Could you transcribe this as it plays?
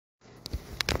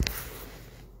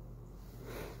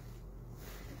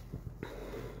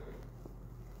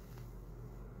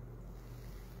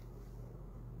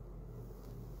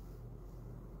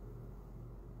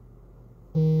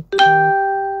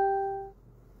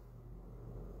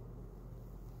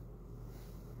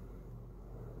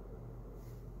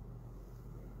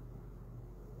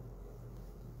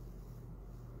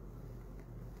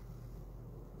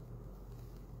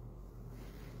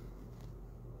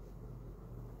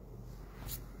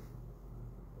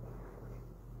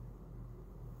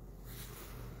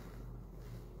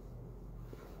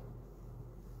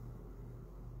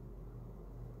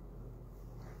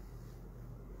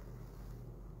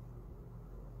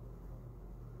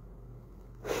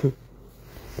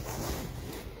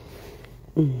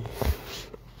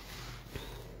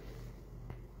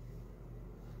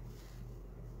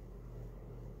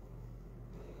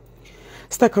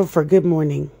Stuck up for good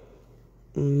morning,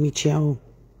 Michelle.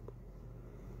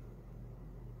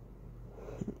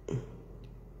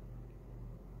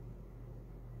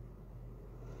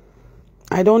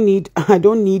 I don't need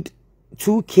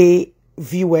 2K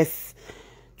viewers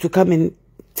to come and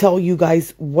tell you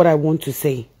guys what I want to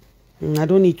say. I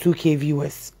don't need 2K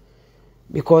viewers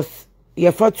because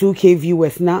you for 2K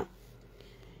viewers now.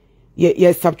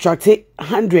 You subtract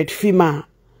 100 female,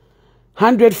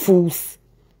 100 fools,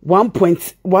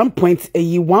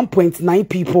 1.9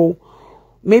 people,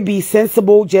 maybe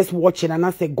sensible just watching, and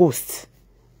that's a ghost.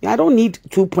 I don't need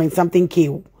 2 point something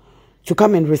K to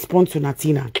come and respond to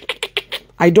Natina.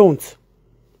 I don't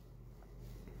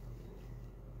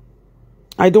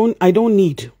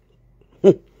need.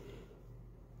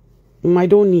 I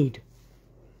don't need.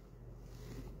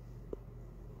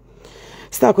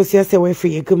 Stakosia say we're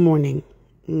free. Good morning.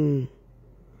 And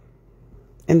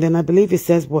then I believe it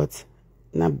says what?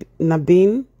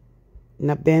 Nabin,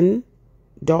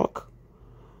 Doc.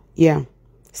 Yeah.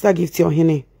 Star gift your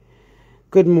henny.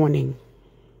 Good morning.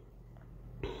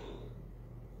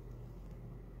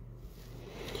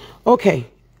 Okay.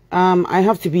 I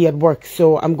have to be at work,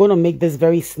 so I'm going to make this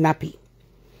very snappy.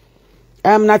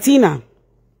 Natina.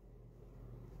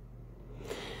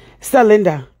 Star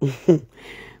Linda.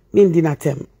 Mindi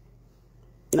natem.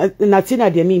 Natina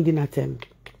de mindi natem.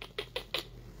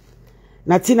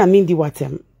 Natina mindi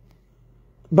watem.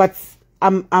 But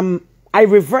I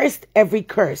reversed every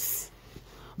curse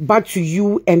back to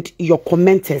you and your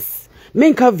commenters.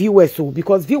 Menka viewers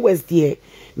because viewers there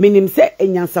minim se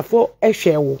enyansafo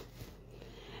ehwe wo.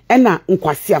 Ena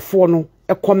nkwasiafo no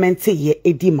e comment ye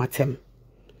edi matem.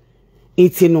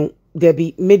 Itino there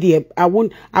be media I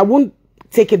won't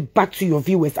take it back to your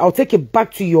viewers. I'll take it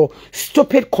back to your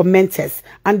stupid commenters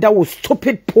and that was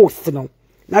stupid posts, you know.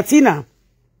 Natina,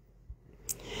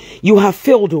 you have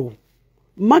failed. Oh,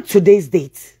 mark today's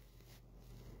date.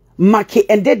 Mark it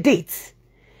and the date.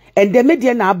 And the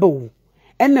media nabo.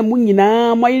 And the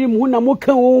munina, my muna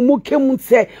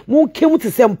mukem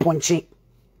to say punching.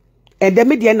 And the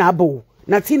media nabo.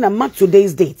 Natina, mark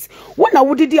today's date. When I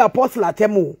would the apostle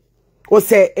atemu or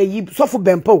say a sofu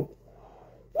bempo.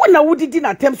 When I would did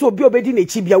attempt to be obedient a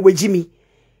chibia with Jimmy.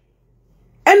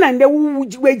 And then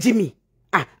we Jimmy.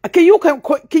 Can you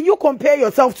compare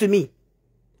yourself to me?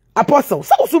 Apostle.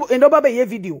 So in the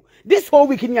video. This whole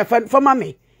week in your for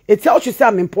mommy. It tells you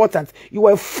I'm important. You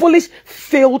are a foolish,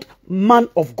 failed man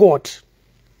of God.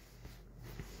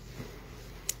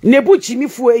 Nebu Jimmy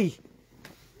Fue.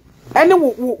 And then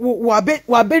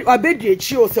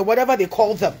whatever they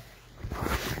call them.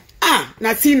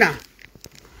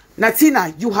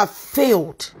 Natina, you have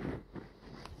failed.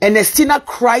 And Estina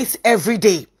cries every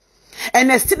day.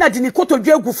 And Estina dinikoto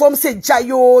dwegu form say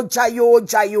jayo.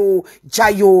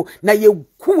 Na ye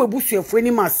ku ebusu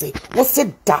efreni mase. What's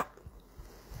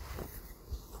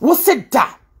it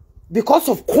that? Because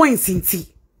of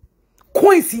coincidence.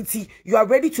 You are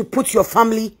ready to put your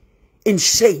family in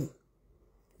shame.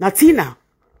 Natina,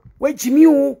 where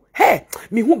Jimmy hey,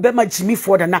 me who be my Jimmy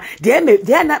for the na.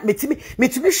 They are not me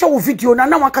show video na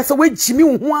wakasa where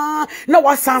Jimmy na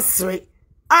wasansre.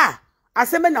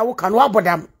 Aseme na wo kan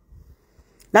wabodam.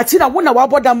 Natina wo na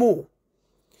wabodam o.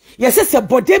 Yese se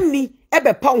bodem ni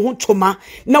ebe pa ho toma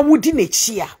na wodi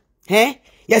n'echi a.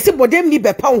 Yese bodem ni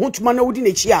be pa ho toma na wodi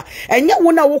n'echi a. Enye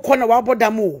wo na wo kɔ na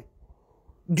wabodam o.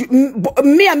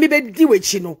 Me a me be di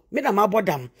wechi no. Me na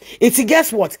mabodam. It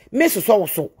guess what? Me so.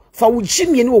 Fa wo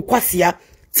Jimmy ni wo kwasia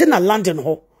tina London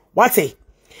ho. What say?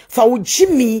 Fa wo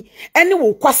Jimmy ene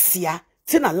wo kwasia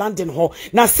tina London ho.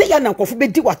 Na say ya na nkofo be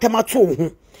di watema to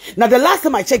ho. Now the last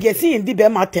time I checked, you see in the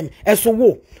matem, and so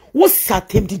what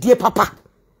sat him did papa?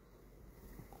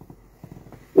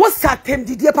 What sat him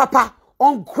did papa?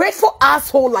 Ungrateful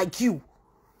asshole like you.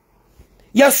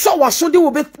 Your show was should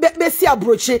will be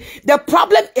broche. The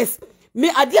problem is me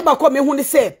idea bako me who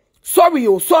say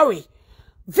sorry.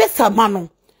 Visa mano.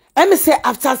 And me say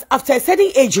after a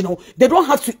certain age, you know, they don't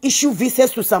have to issue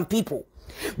visas to some people.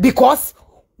 Because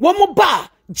one more bar,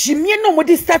 Jimmy no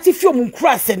more started film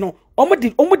crass no.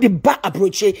 Omo ba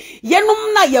abroche.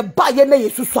 Yenom na ye ba ye na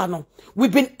yesusano.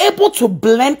 We've been able to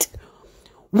blend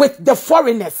with the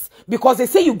foreigners because they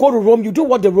say you go to Rome, you do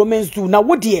what the Romans do. Now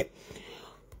what dear?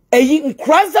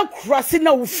 Nkwaza krasi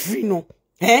na ufri no.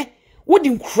 What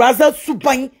nkwaza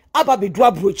suban aba bedu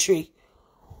abroche.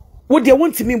 What they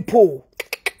want to mean po.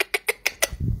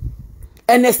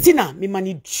 Ernestina, me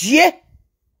mani die.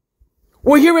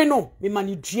 Oh, here no, me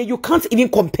mani die. You can't even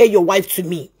compare your wife to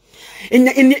me. In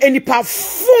the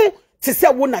parfum to say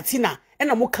wo Natina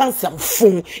and I'm cancel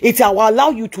phone. It will allow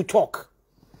you to talk.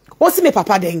 What's me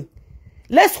papa then?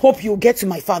 Let's hope you get to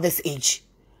my father's age.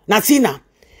 Natina.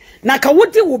 Naka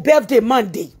wudi wo birthday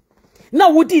Monday.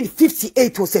 Now wudi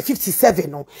 58 or say 57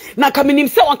 no. Naka minim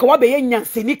se wanka wa be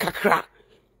nyanse ni kakra.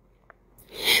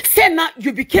 Say now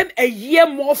you became a year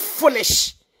more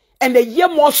foolish and a year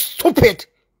more stupid.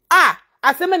 I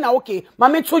say na okay,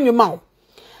 mama told you mouth.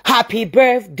 Happy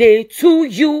birthday to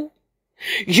you.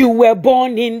 You were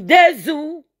born in the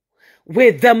zoo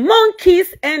with the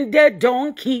monkeys and the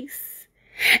donkeys.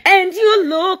 And you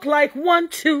look like one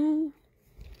too.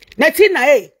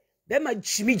 Natina, them a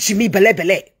Jimmy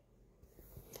bele.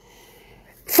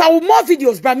 For more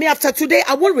videos, but me after today,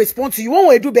 I won't respond to you. One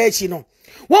way do better, you know.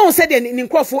 One said in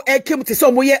Crawford, came to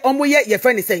some way, your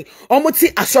friend is saying,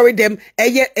 Omuti, sorry them,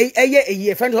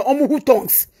 a friend, who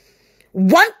tongues.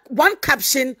 One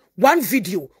caption, one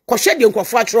video. Koshe di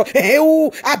nkofratro.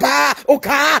 Aba,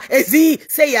 oka, ezi,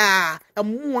 say ya.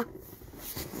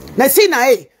 Na see na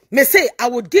me say I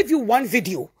would give you one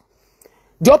video.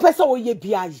 The person will ye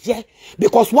biya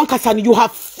because one kasani you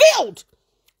have failed.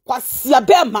 Kwasi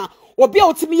abema obi a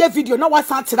otimi ye video na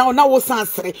wasante na wo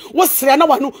sansere. Wo sere na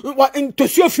wanu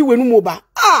ntosu ofi wenu moba.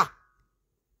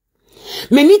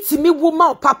 Me need to me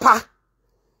woman papa.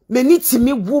 Me need to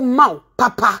me woman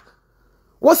papa.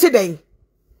 What's it then?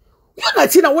 You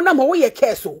Natina wona ma wo ye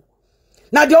keso.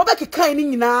 Na de obeke kan ni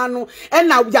nyina no and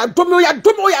now ya domo ya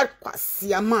kwasi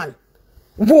man.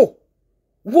 Wo.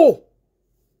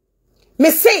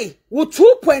 Me say wo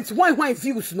 2.11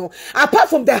 views no apart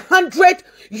from the 100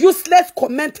 useless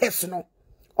commenters no.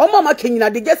 Oh mama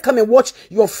Kenyina they just come and watch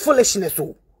your foolishness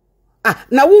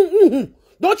now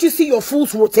don't you see your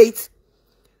fools rotate?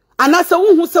 And as a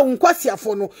who say unkwasi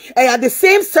afo no are the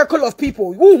same circle of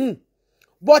people.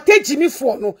 But Jimmy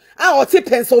for no, I or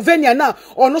Pennsylvania now,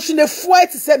 or no shine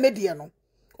fight to say media no.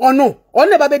 Or no, or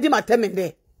never be my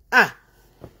temende.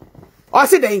 Or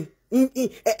say then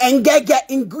and get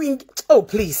in green. Oh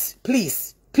please,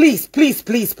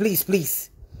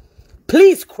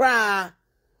 cry.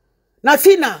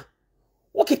 Natina,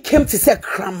 okay came to say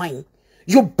crying.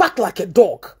 You back like a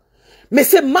dog. Me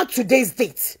say mark today's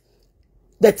date.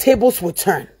 The tables will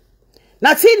turn.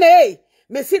 Natina,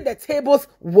 me see the tables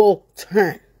will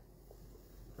turn.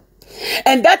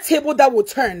 And that table that will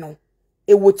turn, no,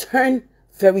 it will turn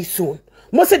very soon.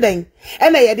 Most of them,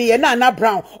 and I yedi na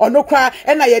brown, or no cry,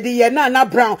 and I yedi na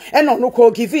brown, and no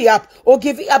call give it up, or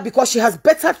give it up because she has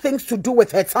better things to do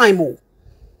with her time.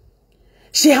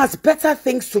 She has better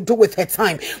things to do with her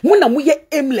time. Muna muye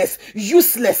aimless,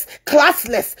 useless,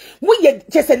 classless. Muye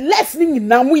just a lesson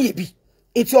na muye be.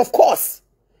 It's of course.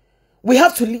 We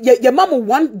have to your mama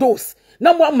one dose.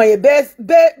 No more my bear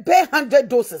 100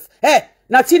 doses. Hey,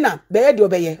 Natina, bear do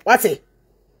obey. What's it?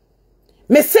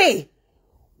 Me say,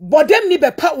 but them ni be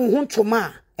pa unhun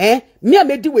choma. Me a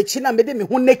medi we china medi me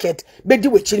hun naked. Medi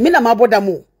we chin. Me na maboda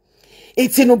mo.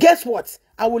 It's no guess what?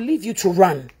 I will leave you to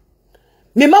run.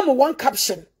 Me mama one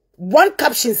caption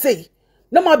say.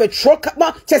 No more be truck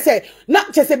ma. Chese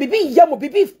bibi yamo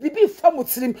bibi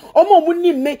famutrim. Omo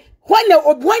muni me. Why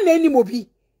na any mobi?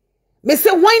 Me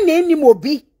say why na any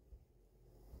mobi?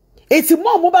 It's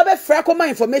more mobile fracoma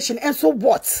information, and so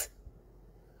what?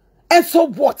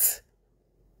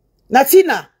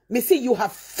 Natina, me say you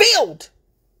have failed.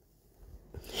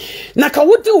 Naka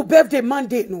would do birthday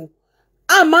Monday no.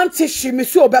 Amante shi me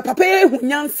so be papa ye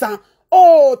hunyansa.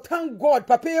 Oh, thank God,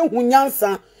 papa ye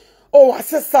hunyansa. Oh,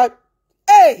 asesa.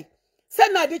 Hey, say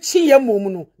na de chi ye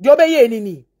mom no. De obeye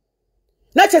ni.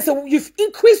 Na che say you've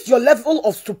increased your level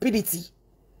of stupidity.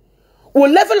 Or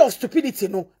level of stupidity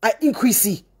no, I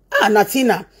increase.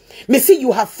 Natina, me see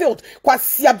you have failed.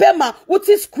 Kwasi abema, what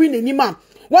is screen anima?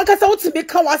 One kasa what to make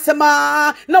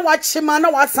wasema, na wachema,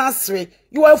 na wasansre.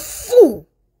 You are a fool.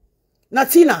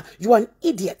 Natina, you are an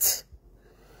idiot.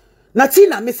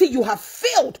 Natina, me say you have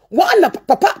failed. One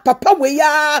papa we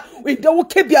ya in the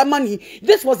Ukebia money.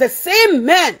 This was the same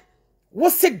man.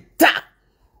 What's it that?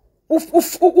 Who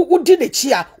did the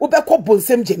chia? Who be called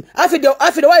Bonsem Jim? After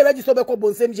the way register be called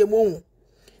Bonsem Jim.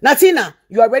 Natina,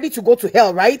 you are ready to go to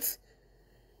hell, right?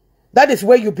 That is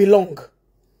where you belong.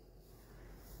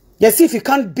 Yes, if you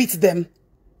can't beat them,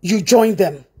 you join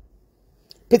them.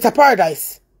 Peter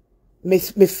Paradise,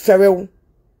 Miss Farrell.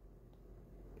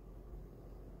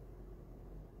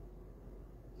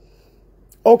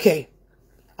 Okay,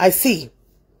 I see.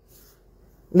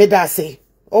 Medase.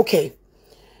 Okay,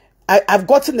 I've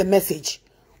gotten the message.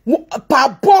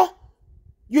 Pabo,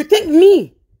 you think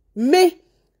me?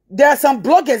 There are some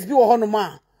bloggers be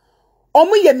ohonoma.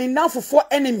 Omo ye me now for 4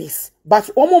 enemies, but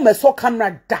omo me so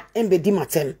camera da embedi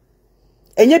matem.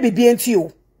 Enye bibi enti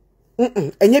o.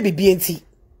 Enye bibi enti.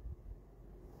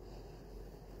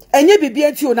 Enye bibi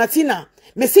enti o, Natina.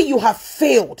 Me say you have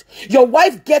failed. Your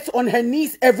wife gets on her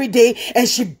knees every day and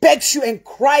she begs you and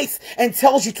cries and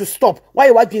tells you to stop. Why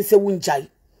you being say wunjai?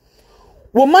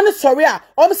 Woman, sorry,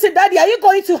 say, Daddy, are you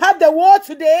going to have the war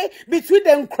today between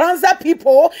the Nkranza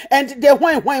people and the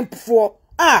Wine before?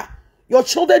 Your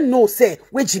children know, say,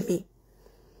 wait, Jimmy.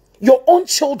 Your own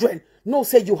children know,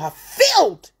 say, you have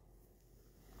failed.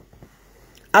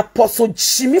 Apostle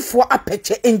Jimmy for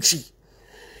Apeche Enchi.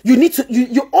 You need to,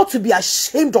 you ought to be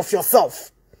ashamed of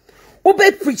yourself.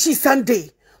 Obey preachy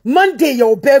Sunday, Monday,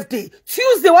 your birthday,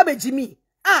 Tuesday, wabe Jimmy.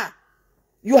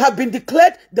 You have been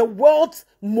declared the world's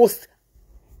most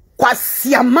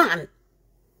kwasia man.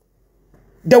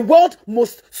 The world's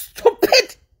most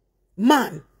stupid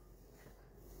man.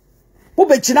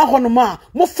 Look at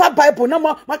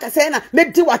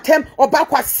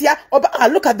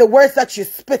the words that you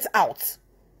spit out.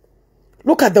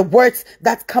 Look at the words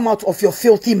that come out of your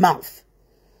filthy mouth.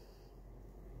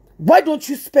 Why don't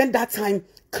you spend that time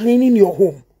cleaning your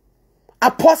home?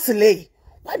 Apostle,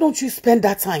 why don't you spend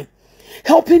that time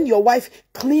helping your wife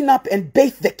clean up and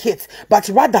bathe the kids? But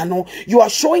rather, no, you are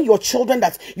showing your children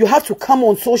that you have to come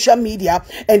on social media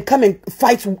and come and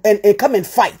fight and come and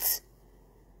fight.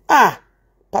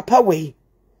 Papa way.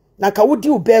 Naka would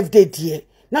you birthday dear.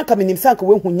 Naka minimsanka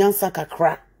we hunyansa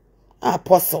kakra.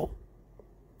 Apostle.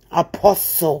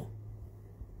 Apostle.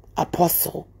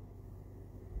 Apostle.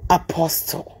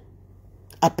 Apostle.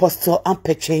 Apostle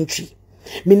Ampechenchi.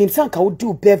 Minimsanka would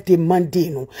do birthday Monday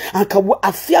no. Anka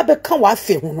afia be kan wa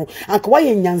afe ho no. Anka wa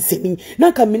ye nyanseni.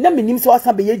 Naka minim so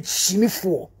asa be ye jimi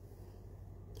fo.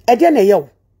 Ede na ye.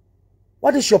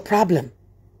 What is your problem?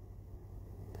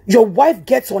 Your wife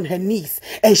gets on her knees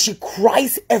and she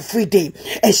cries every day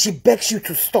and she begs you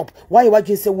to stop. Why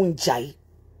you say wunjai?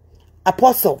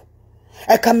 Apostle,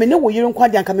 I come in with you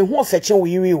and come in who fetching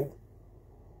with you.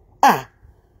 And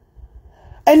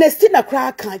Natina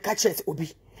cry can't catch it,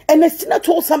 Obi. And Natina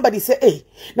told somebody, say, hey,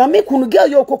 now make one girl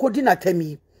your cocoa dinner tell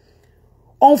me.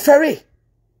 On ferry.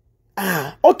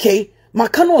 Okay.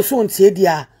 Makano so on say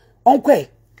dia. Onque.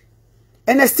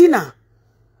 And Natina.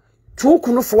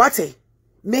 Chukuno for what?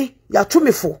 Me, ya to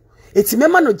me for. It's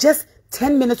remember no just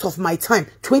 10 minutes of my time,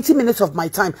 20 minutes of my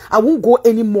time. I won't go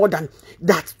any more than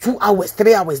that. 2 hours,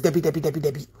 3 hours, Debbie.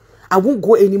 I won't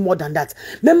go any more than that.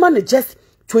 Remember no just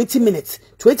 20 minutes.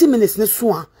 20 minutes ne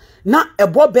soa. Na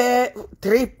ebobe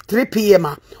 3 p.m.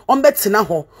 On betina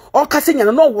ho. Or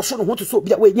kasenya no wo so no ho to so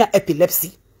bia we nya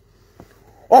epilepsy.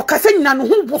 Or kasenya no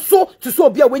ho wo so to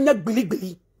so bia we nya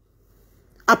gbili.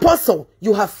 Apostle,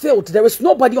 you have failed. There is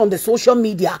nobody on the social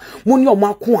media. Munyo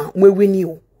makwa we win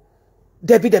you.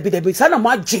 Debbie. Sana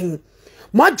majin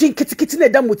kiti ne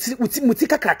da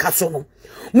mutika krakaso no.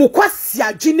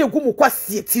 Mukwasia jine gu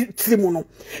mukwasia tirimu no.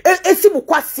 Esi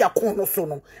mukwasia kono so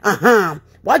no.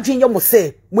 Wajin yo mo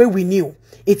say we win you.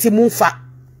 Iti munfa.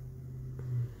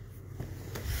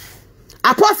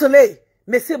 Apostle,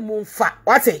 me say munfa.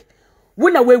 What say?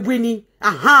 When we winning,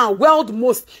 world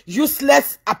most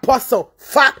useless apostle,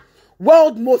 fa,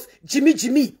 world most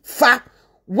Jimmy, fa,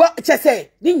 what just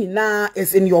say, Nina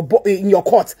is in your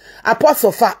court,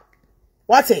 apostle fa,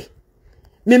 what say,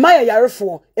 me maya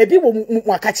yarefo, ebi wo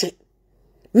mwakache,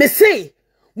 me say,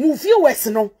 move you west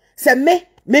no, say me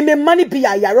money be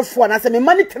a yarefo, and I say me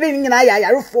money training in a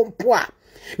yarefo poa,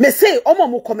 me say, omo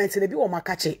mo comment ebi wo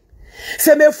mwakache,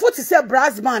 say me foot say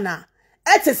brass mana,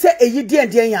 ete say e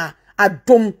yidi ya.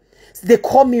 Adom, they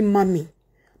call me mommy.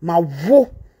 Ma wo,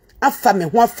 afame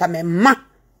ho afame ma.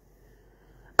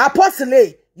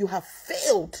 Apostle, you have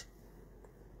failed.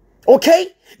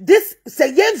 Okay? This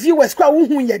say ye viewers kwa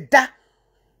unhu ye da.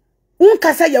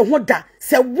 Unkasa ye ho da.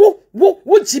 Say wo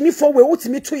Jimmy for we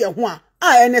utimi to ye ho a.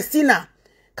 Ernestina.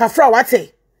 Kafra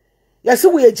wate.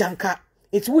 Yesi wo ye janka.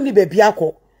 It wuni baby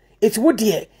akọ. It wo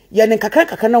de ye ne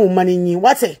kakra na wo mani nyi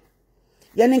wate.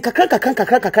 Ye ne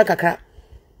kakra.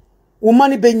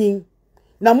 Woman benyin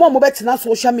na mo betina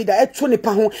social media eto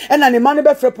nipa ho e na ne man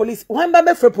be free police wan ba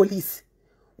be free police.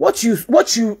 What you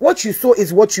sow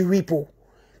is what you reap.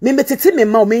 Me metete me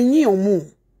ma o menyin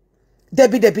omu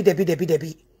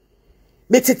Debbie.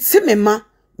 Metete mema,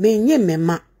 menye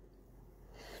mema.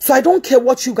 So I don't care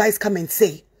what you guys come and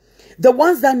say. The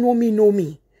ones that know me know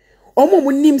me. Omo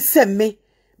munim se me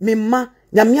ma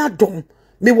nyame adom.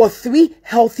 Me were 3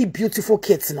 healthy, beautiful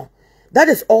kids no. That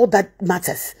is all that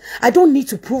matters. I don't need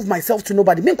to prove myself to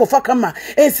nobody. Me kofa kama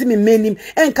see me menim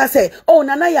enka say, oh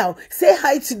Nana Yaw, say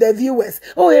hi to the viewers.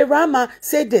 Oh hey Rama,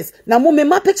 say this. Na mo me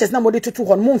ma pictures na mo de tutu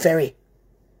hon mo mfere.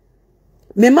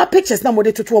 Me ma pictures na mo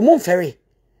de tutu mo mfere.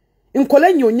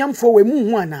 Nkola nyonyamfo we mu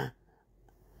hu ana.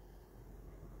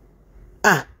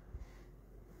 Ah.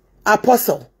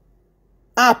 Apostle.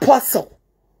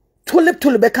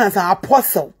 Tulip cancer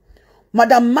apostle.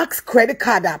 Madam Max credit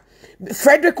card.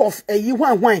 Frederick of a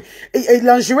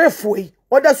lingerie fui.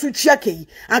 Oda su chiake.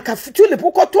 And ka tulip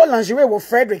ko to lingerie wo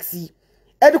Frederick si.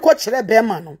 Edu ko chere be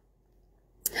ma no.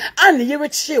 An ye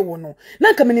reche wo no.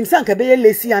 Na nka menim sanka be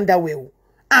lacy underwear.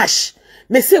 Ash.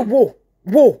 Me say wo.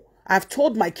 I've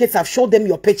told my kids, I've showed them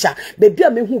your picture. Baby,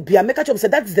 make a job say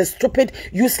that's the stupid,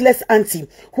 useless auntie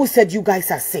who said you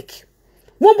guys are sick.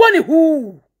 One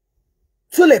who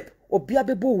Tulip Obia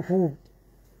bebo who.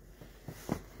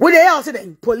 What they are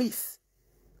saying? Police.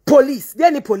 They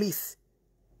any police.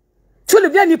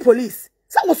 Tulip, they any police.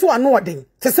 Some was so annoying.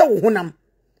 To say hunam.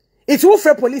 It's who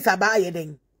for police about ye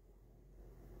then.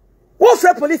 Who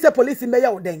for police in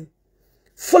Maya then.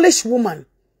 Foolish woman.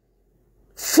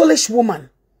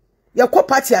 Ya kwa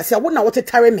party as ya wona wote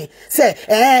tare me say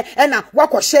na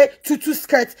wakoshe tutu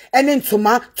skirt any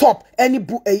ntoma top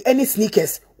any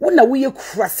sneakers wona wo ye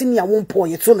krasini a won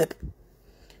poye Tulip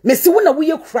me se wona wo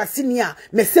ye krasini a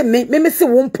me se me se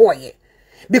won poye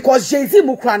because Jay-Z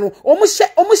mu kra no omo she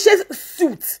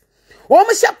suit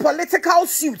omo she political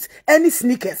suit any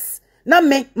sneakers na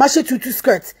me ma she tutu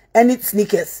skirt any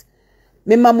sneakers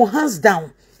me ma mo hands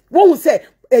down won say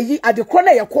at the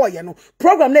corner ya call no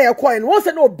program na ya call no once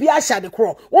no be asha the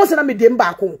crow once na me dem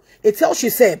back home it tells she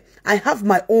said I have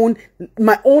my own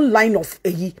line of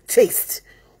taste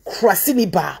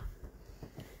krasini bar.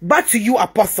 Back to you,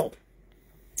 Apostle.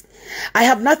 I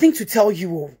have nothing to tell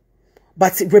you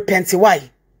but repent. Why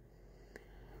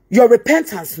your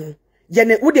repentance no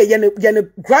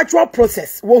yene gradual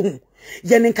process wo hu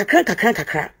yene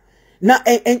kakran na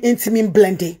intimate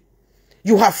blending.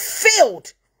 You have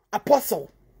failed, Apostle.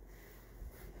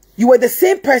 You were the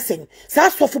same person.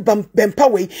 Sasofo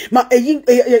bempawe ma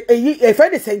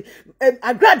friend is saying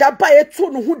agrada buy to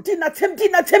no who did not him.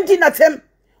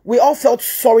 We all felt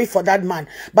sorry for that man.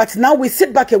 But now we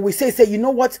sit back and we say, you know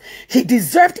what? He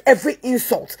deserved every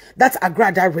insult that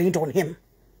Agrada rained on him.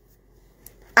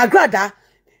 Agrada,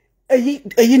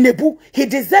 Nebu, he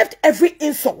deserved every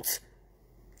insult.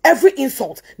 Every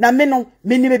insult. Now,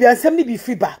 maybe be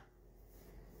free back.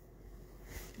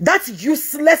 That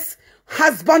useless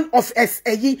husband of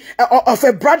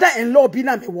a brother-in-law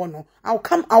bina me wono.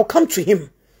 I'll come to him.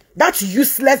 That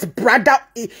useless brother-in-law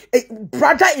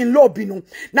bino.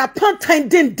 Na pantine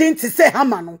din to say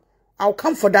hamano. I'll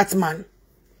come for that man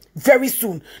very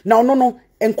soon. Now no.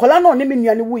 Enkola no nemi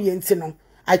nyane wo yenti no.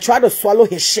 I try to swallow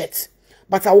his shit,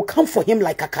 but I will come for him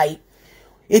like a kai.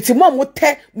 Iti mo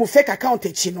mote mo fake account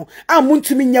echi no.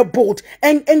 Amuntumi nya bold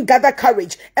and gather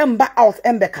courage and back out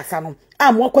and be kasa no.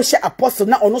 Wako she apostle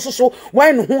na ono so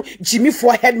why no Jimmy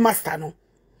for headmaster no.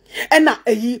 And na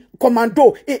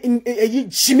commando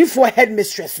Jimmy for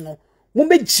headmistress no.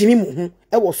 Mumbe Jimmy mu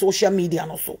hu social media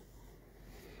no so.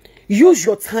 Use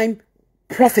your time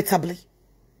profitably.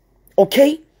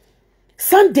 Okay?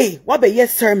 Sunday wabe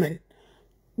yes sermon.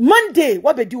 Monday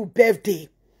wabe do birthday.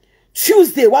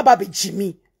 Tuesday wabe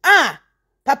Jimmy.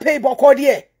 Papa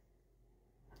bokodie.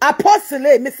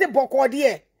 Apostle me se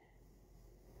bokodie.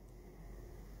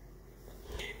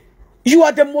 You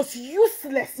are the most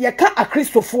useless. You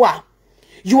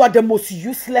are the most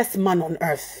useless man on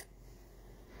earth.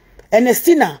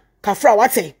 Ernestina kafra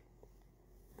wate.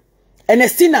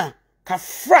 Ernestina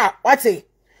kafra wate.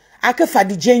 Akefa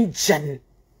di jan.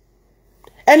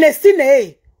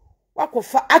 Ernestina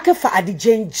wakofa akefa adi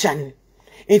jan.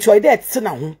 Into ide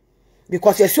tsena ho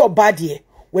because you see bad here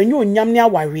when you nyam ne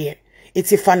aware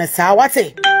it's ifane sa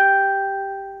wate.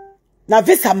 Na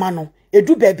visa mano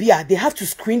edu baby they have to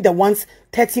screen the ones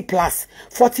 30 plus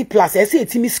 40 plus. I say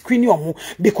etimi screen you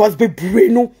because bebre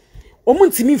no omo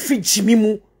ntimi fi Jimmy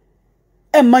mu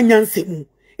e manyanse mu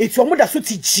eti omo da so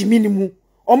ti Jimmy ni mu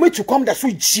omo to come da so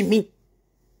Jimmy.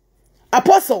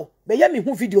 Apostle be ya me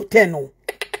hu video 10 no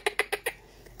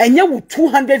enye wo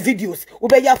 200 videos wo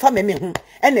be ya fa me hu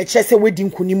e na che se wedi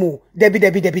nkunimu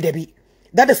debi.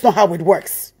 That is not how it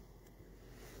works.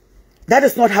 That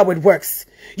is not how it works.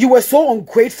 You were so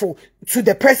ungrateful to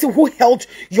the person who held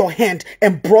your hand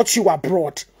and brought you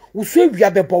abroad. Uswe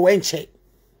wia bebo wenche.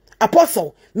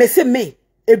 Apostle, me se me,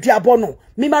 eduabo no.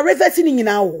 Me ma reverse ni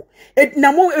nyina wo.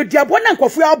 Na mo eduabo na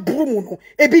nkofo aburu mu no.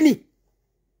 Ebini.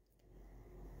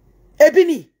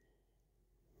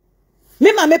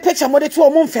 Me ma me picture mo de to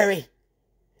omo mfere.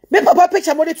 Me papa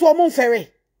picture mo de to omo mfere.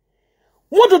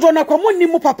 Mo dodo na kwa mo ni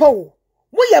mo papa wo.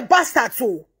 Mo ye bastard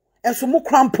so. Enso mo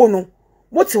krampo no.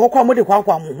 Mo ti ho kwa mo de kwa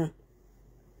mo ho.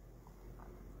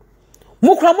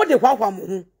 Mo kra mo de kwa mo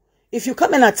ho. If you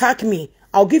come and attack me,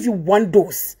 I'll give you 1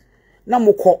 dose. Na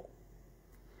mo ko.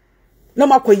 Na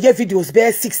makwa ye videos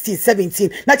bear 16,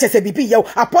 17. Na chese bibi ye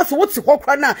apostle what ti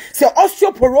kwa na say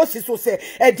osteoporosis so say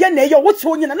e de na ye what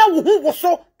onyina na wo hu wo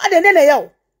so ade ne na ye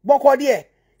boko de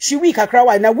she weak akra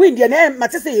why na win de na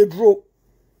mate say ye duro.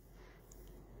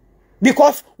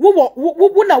 Because we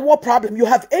na what problem? You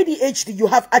have ADHD, you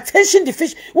have attention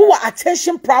deficit, we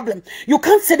attention problem. You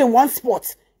can't sit in one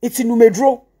spot. It's in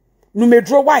numedro.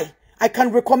 Numedro why? I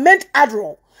can recommend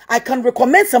Adderall. I can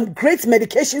recommend some great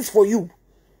medications for you.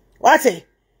 What say?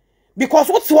 Because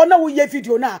what's one now we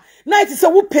video now? Now it is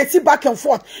a who petty back and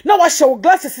forth. Now I show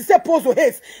glasses is a pose of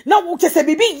his. Now we just say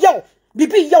bibi yo.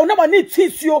 Now I need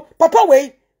teach you. Papa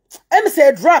way. M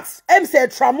say drugs. M say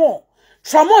tramon.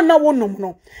 Tramon now won't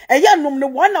no. And ya no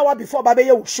 1 hour before baby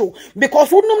yo show.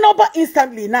 Because we no but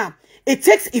instantly now. It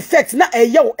takes effect now a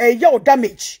yo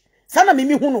damage. Sana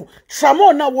mimi hunu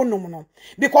tramo na wo no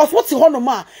because what ho no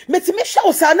ma meti me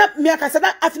hwa osana me akasa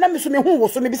na afina me so me hu wo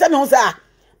so me bisa me hu sa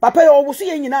papa yo wo so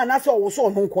ye nyina na so wo so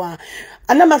no nko a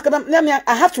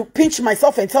I have to pinch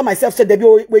myself and tell myself say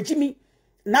debi we me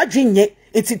na dwinye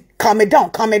it calm me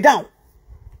down.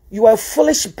 You are a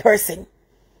foolish person.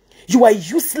 You are a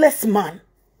useless man.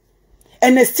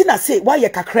 And Natina say why ye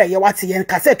kakra ye wate ye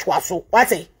nkase to aso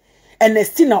wate and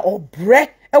Natina obre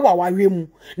ewa waremu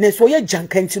na so ye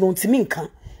jankanti no ntimi nka.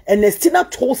 And Natina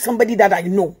told somebody that I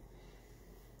know.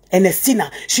 And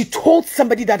Natina, she told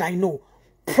somebody that I know,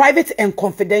 private and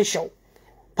confidential.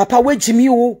 Papa we Jimmy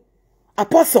o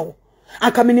apostle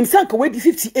anka minim sanka we be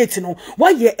 58 no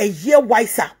why ye a year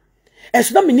wiser. And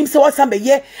so na minim say what some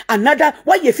ye another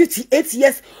why ye 58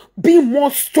 years being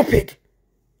more stupid.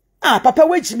 Papa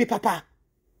we Jimmy papa.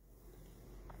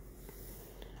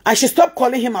 I should stop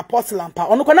calling him apostle and pa.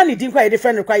 Ono kona ni din kwa ye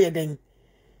different require den.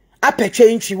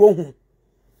 Apeche nchi wo hu.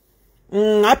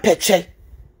 Apeche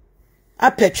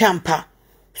ampa.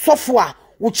 Sofwa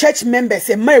wo church members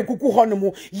e ma egugu ho no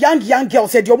mu young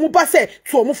girls e de omu ba se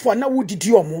to omu fo na wo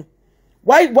didi omu.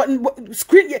 Why what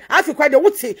screen afi kwa de wo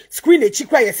te screen echi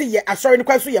kwa ye say ye asori ni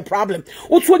kwa so ye problem.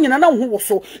 Wo to nyina na ho wo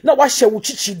so na wa hye wo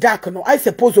chichi dark no I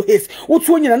suppose o his. Wo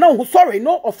to nyina na ho sorry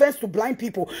no offense to blind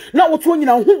people. Na wo to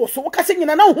nyina ho wo so wo ka se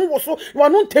nyina na ho wo so wa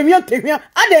no ntewia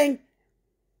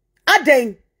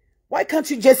aden. Why can't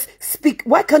you just speak?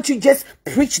 Why can't you just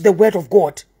preach the word of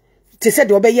God? They said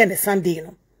they obey on Sunday, you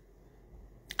know.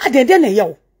 Aden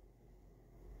yo.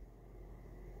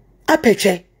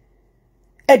 Apeche.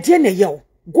 Ediene yo.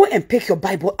 Go and pick your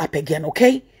Bible up again,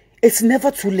 okay? It's never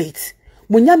too late.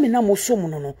 Munyamina moso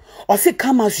no. Or say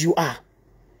come as you are.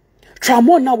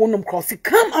 Tramo na wonum cross. Say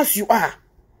come as you are.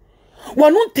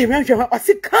 Wanun teran or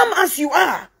say come as you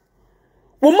are.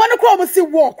 Woman crowd say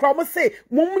walk, crowd say,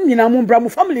 Mumina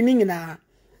Mumbramu family nina.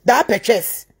 Da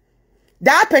purchase.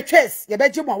 Ye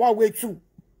beji mwa way too.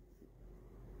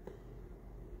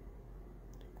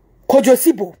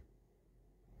 Kojosibo.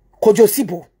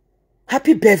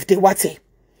 Happy birthday, wate.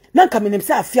 Nanka minim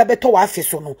say afia beto wa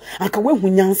afiso no. Anka we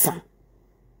hunyansa.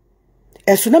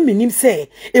 Esuna minim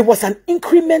say it was an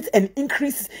increment and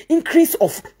increase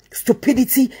of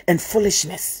stupidity and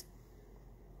foolishness.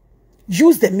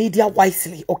 Use the media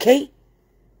wisely, okay?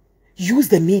 Use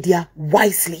the media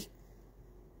wisely.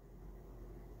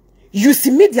 Use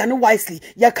the media no wisely.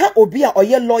 Ya can't obia or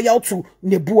ye loyal to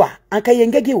Nebua. Anka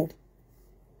yengege o.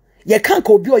 Ya can't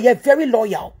obia or ye very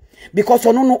loyal. Because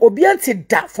no obianti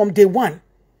that from day one.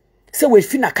 So we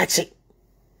fina kache.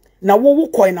 Na wo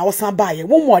coin na wasan baye.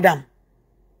 One more dam.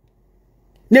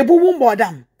 Nebu one more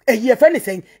dam. If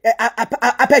anything,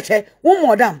 apeche one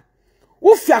more dam.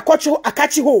 Wo fi akocho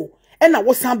akachi ho. And I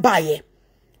was some buyer.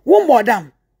 One more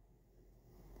dam.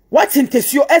 What's in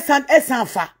this your esan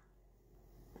fa?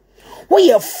 We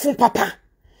have fun papa.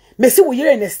 Messi we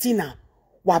hear Natina.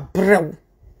 Wa bro.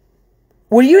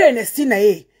 We hear Natina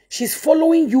eh? She's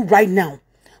following you right now.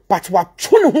 But what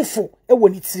chunu hunfo e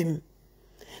won it him.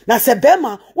 Na se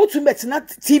bema what you met na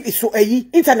TV so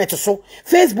internet so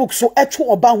Facebook so eto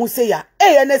oba hu say ya.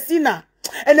 Natina.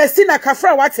 Natina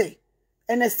kafra wate.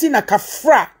 Natina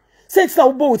kafra. Since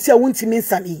now bo uti won't mean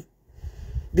sani.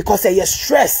 Because you're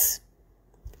stress.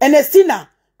 And Natina,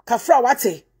 kafra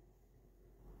wate.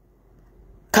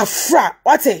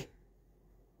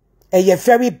 You're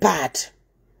very bad.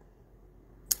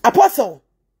 Apostle,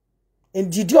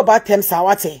 and did you about them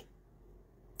sawate?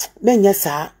 Men yes,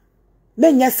 sir.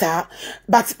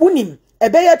 But unim, a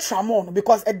better tramon,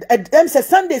 because them say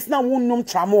Sundays now won't know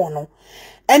tramon,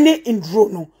 any in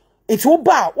drone. It's all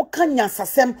bar, what can ya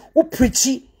sasem, who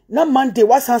preachy, na Monday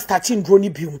was starting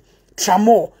drone bium.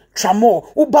 Tramo,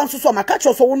 who bounce so my catch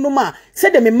also no ma,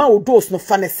 said them a mao dose no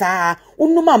fanesa,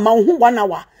 unuma ma who 1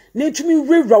 hour. Nature me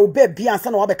real baby and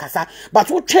son of Abekasa, but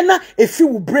what chena a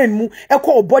few brain mu, a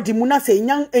call body muna say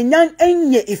young and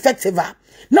effective.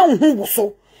 Now who was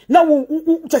so? Now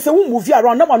just a movie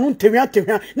around no one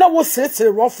terrian, now was says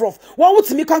rough. What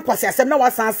would me come quasi? I said, no, I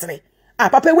answer. Ah,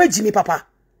 Papa, where Jimmy Papa?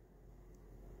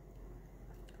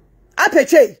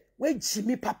 Apeche, where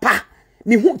Jimmy Papa?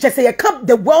 Me who just say a cup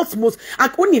the world's most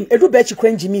and onim Edubechi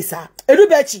cran Jimmy, sir.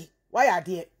 Edubechi, why are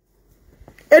dear?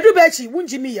 Edubechi, won't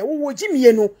Jimmy, who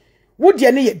Jimmy, no, would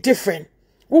you need different?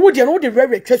 Who would you know the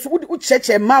rare chest would church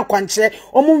a malquanche,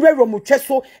 or moon rare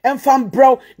muchesso, and fan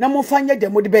brow, namofanya de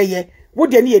modibeye,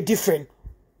 would you need different?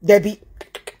 Debbie.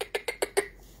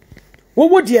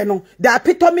 What would you know? The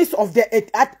epitomes of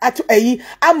the at a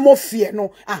I'm more fear,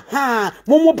 no, aha,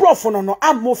 momo brofon, no,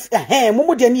 I'm more fear,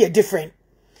 momo de need different.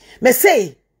 Me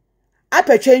say,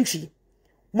 Apechenchi,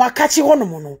 Mwakachi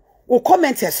honomono, o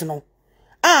commenters no.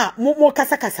 Ah, mo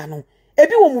kasa no.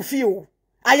 Ebi wo mu fie o.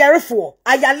 Ayarefo,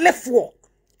 ayalefo.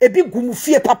 Ebi gu mu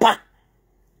fie papa.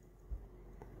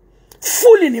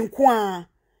 Fooling in kwa.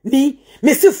 Me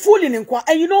see fooling in kwa.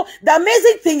 And you know, the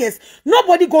amazing thing is,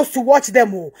 nobody goes to watch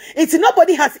them all. It's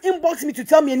nobody has inboxed me to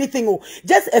tell me anything oh.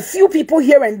 Just a few people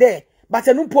here and there. But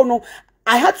no,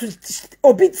 I had to,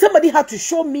 somebody had to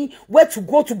show me where to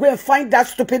go and find that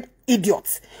stupid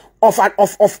idiot of an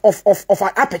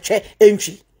aperture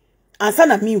entry. And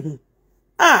sana me who.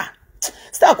 Ah,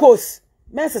 star course.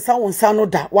 Men say someone sano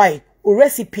da. Why? O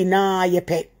recipe na ye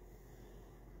pe.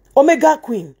 Omega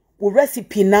Queen. O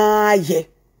recipe na ye.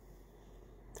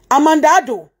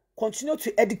 Amandado. Continue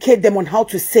to educate them on how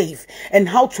to save and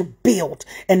how to build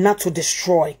and not to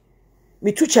destroy.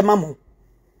 Me too chemamu.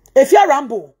 If you're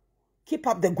Rambo, keep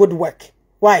up the good work.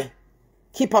 Why?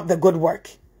 Keep up the good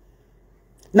work.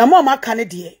 Na mama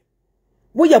kanedie.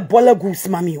 Wo ye bola goose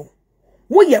mamio.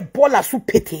 Wo ye bola su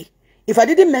pete. If I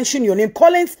didn't mention your name,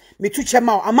 Collins, me too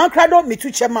chemao. Amankrado, me too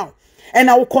chemao. And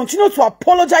I will continue to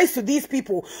apologize to these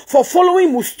people for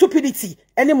following my stupidity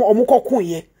anymore omuko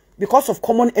kunye because of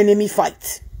common enemy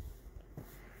fight.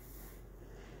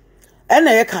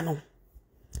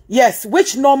 Yes,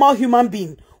 which normal human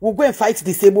being will go and fight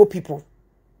disabled people?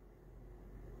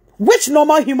 Which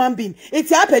normal human being?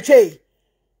 It's apeche.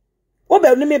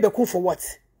 Obe me be cool for what?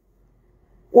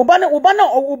 Ubana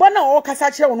o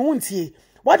kasache on wuntie.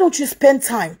 Why don't you spend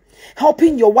time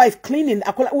helping your wife cleaning?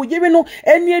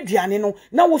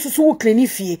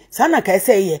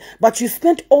 But you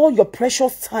spend all your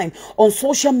precious time on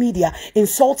social media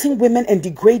insulting women and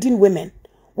degrading women.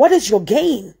 What is your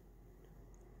gain?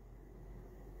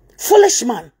 Foolish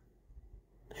man.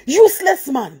 Useless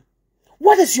man.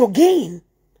 What is your gain?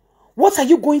 What are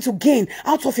you going to gain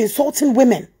out of insulting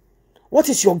women? What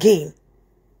is your gain?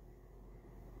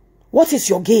 What is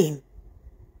your gain?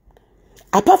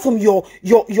 Apart from your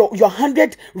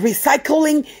 100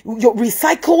 recycling, your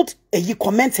recycled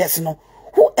commenters, no,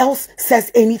 who else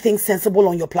says anything sensible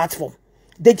on your platform?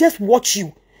 They just watch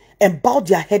you and bow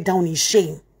their head down in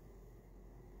shame.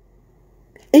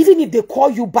 Even if they call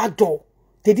you backdoor,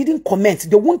 they didn't comment.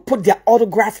 They won't put their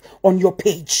autograph on your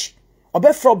page.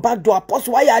 Obe from backdoor,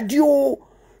 apostle, why are you?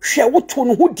 Share what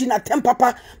who didn't attend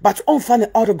papa, but on find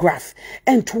an autograph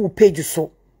and 2 pages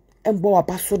so. And bo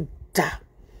abaso da.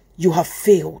 You have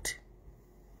failed.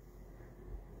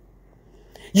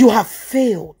 You have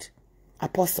failed,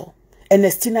 Apostle. And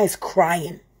Natina is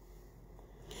crying.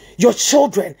 Your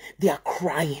children, they are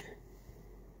crying.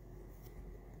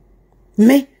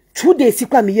 Me, 2 days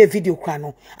ago, me video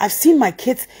crano. I've seen my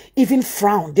kids even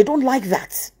frown. They don't like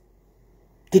that.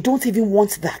 They don't even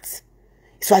want that.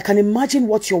 So I can imagine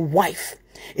what your wife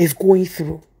is going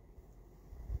through.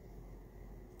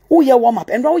 Oh yeah, warm up.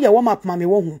 And oh yeah, warm up, mommy,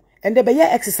 won't. And the bear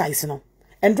exercise no.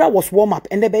 And that was warm up.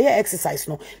 And the bear exercise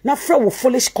no. Now friend with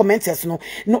foolish commenters no.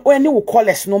 No any will call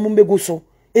us no mumbego so.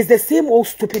 It's the same old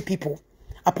stupid people.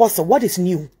 Apostle, what is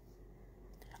new?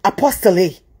 Apostle,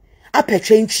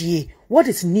 Apechenchi, what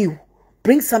is new?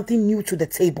 Bring something new to the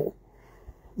table.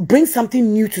 Bring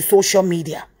something new to social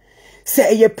media.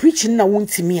 Say you preaching na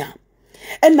wuntimia.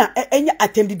 And na enya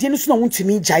attempt the no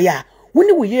wuntimi jaya.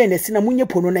 When we hear and see na munye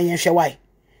pono na yenhwewai.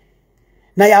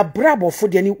 Na ya brabo fo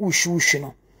de ne ushu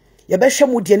no. Ya behwe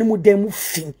mu de ne mu dan mu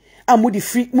fin. mudi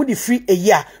free a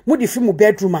year, mudi free mo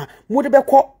bedroom, mudi be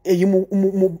ko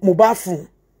mo bathroom.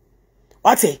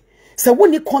 What? So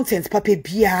when you content papa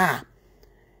bia,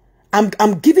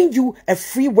 I'm giving you a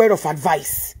free word of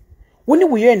advice. When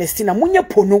you hear Natina, munya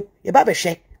pono, e ba be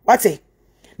hwe. What?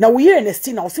 Now we hear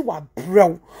Natina, see wa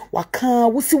bro, wa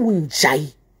kan, wo si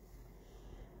wunjai.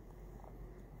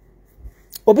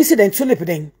 Obisi den tulip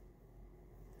den.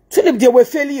 Tulip they were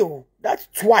failure. That's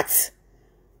what.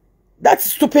 That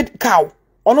stupid cow.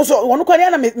 Also, one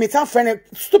kwani na me tan friend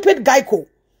stupid guyko.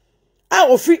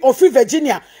 Free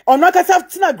Virginia. Or not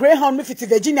have Greyhound me fit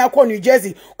Virginia call New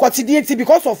Jersey. Quotidianity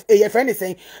because of a friend is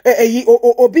saying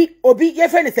obi your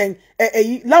friend is saying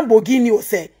a Lamborghini or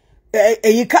say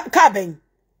a carbon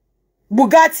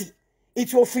Bugatti.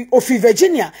 It will free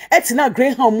Virginia. It's now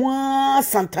Greyhound one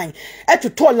sometime. At to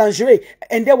tall lingerie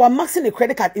and they were maxing the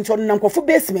credit card into an for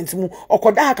basement or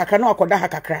kodaha kakra no kodaha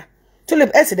kakra.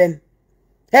 Tulip accident.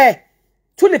 Hey,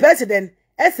 Tulip accident.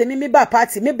 Me ba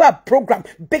party, me ba program,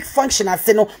 big function. I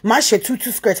say no, mashe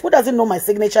tutu skirts. Who doesn't know my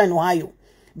signature in Ohio?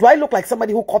 Do I look like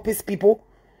somebody who copies people?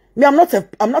 Me, I'm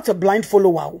not a blind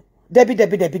follower.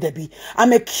 Debbie.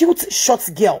 I'm a cute short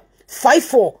girl.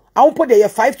 5'4". I won't put there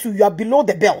 5'2". You are below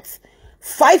the belt.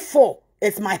 5'4"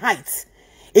 is my height.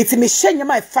 It's me shenya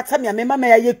my fata me mema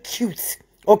me cute.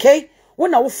 Okay?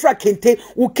 When I will fra kente,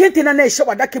 u kente na esha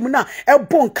wadake muna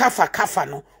elbon kafa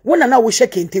no. When na we she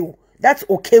kente, that's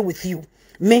okay with you.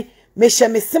 Me share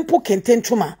me simple kente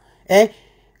ntuma.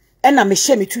 Na me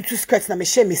share me tutu skirts na me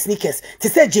share me sneakers. To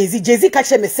say Jay-Z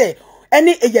catch me say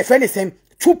any your friend is saying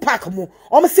 2-pack mo.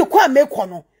 O me say kwa me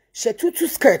kono. She tutu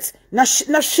skirts na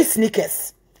she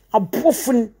sneakers.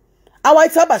 Abofun awa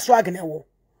ita ba swag na wo.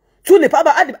 Tulip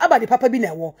aba de papa bi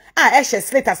na wo. She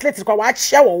slate kwa wa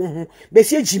chia wo ho. Be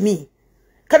sie Jimmy.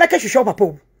 Kana ka hwehwe papa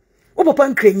o. O papa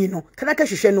nkrenyi no. Kana ka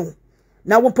hwehwe no.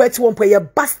 Na wo po ye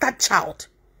bastard child.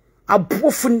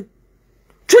 Abofun.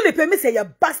 Tulip me say ye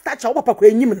bastard child papa kwa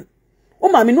enyim. O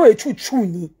ma me no ye chuchu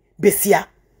ni besia.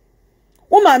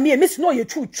 O ma me miss no ye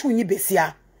chuchu ni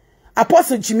besia.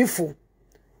 Apostle Jimmy Fo.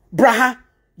 Braha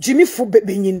Jimmy Fo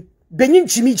benyin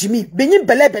Jimmy benyin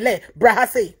bele braha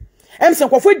say. Em se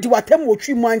nkofo di watem wo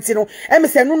twi mu anti no em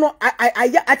se no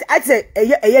I say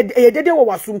eye dede wo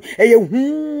wasum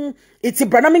eye it's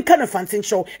Branham kind of fancy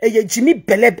show eye Jimmy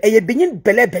bele eye benyin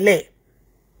bele.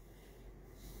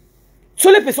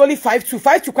 Tulip is only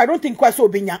 5'2". I don't think quite so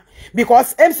benya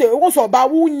because em say also ba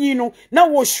wo nyi no na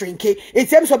wo shrink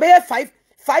it em so be 5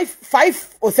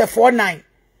 or say 4'9".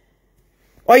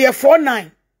 Or ye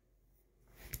 4'9".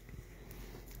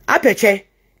 Apeche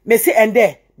me say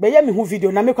ende be me who video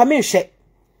na me kwa me share.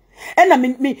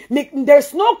 And me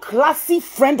there's no classy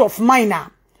friend of mine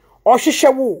or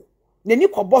hwehwe wo na ni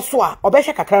kobo so a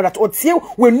obehwe kakra that otie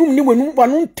wenum ni wenum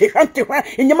banu tehwa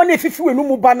enyama na efifi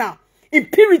wenum ba na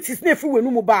impurities na efi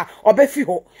wenum ba obefi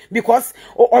ho because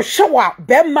o hwewa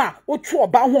bema otu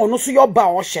oba ho no so yoba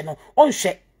o hye no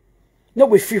onhye na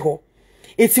we fi ho.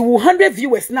 It's 100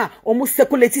 viewers now almost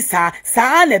circulate sa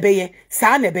na beye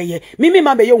mimi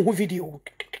ma beye hu video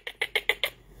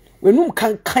wenum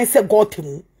kan se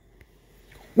gotem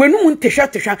wenum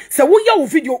ntehwa se wo ya wo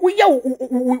video wo ya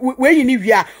we yi ni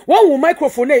wia wo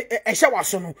microphone e hye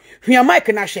waso no hwia mic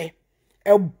na hye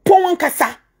e bon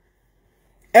kasa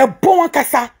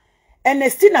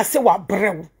Natina se wa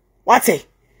brew what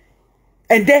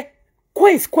and there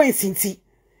coins inti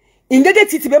Ingege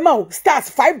titi be ma stars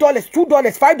 $5 $2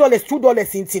 $5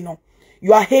 $2 inti no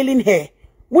you are hailing her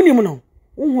woni mu no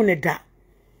hu ne da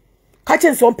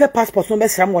catching some passport no be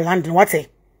sram London what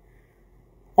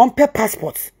on pay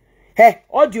passport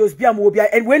audios bia mo bia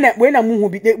and when mu hu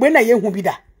bi when na ye hu bi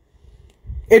da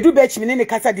edu be chimi ne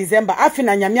kasa December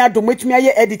afina nyame adom metumi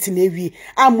aye edit na ewie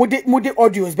mode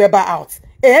audios be ba out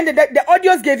and the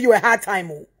audios gave you a hard time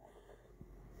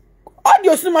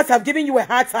audios must have given you a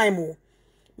hard time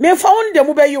me found them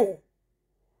obey you.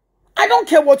 I don't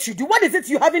care what you do. What is it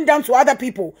you haven't done to other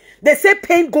people? They say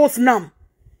pain goes numb.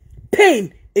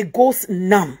 Pain, it goes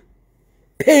numb.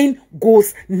 Pain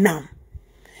goes numb.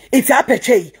 It's a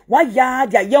peche. Why ya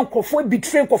young kofu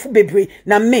betray kofu bebre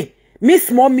na me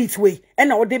small meat way. And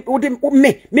now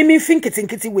me think it's in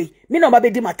kitty way. Me no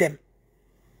baby di matem.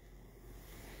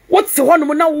 What's the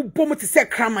one now boom to say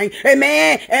cramine?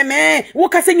 Amen.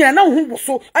 What can say now who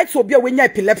so I saw be when you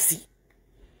epilepsy.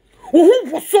 Who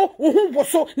was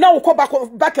so now go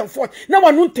back and forth. Now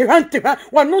one non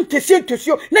te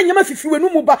show. Now you must if you no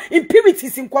muba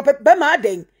impurities in Bema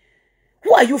then.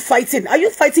 Who are you fighting? Are you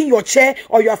fighting your chair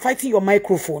or you are fighting your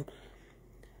microphone?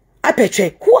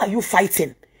 Apeche, who are you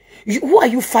fighting? Who are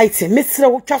you fighting?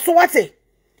 Mr. Chasowate.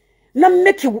 Now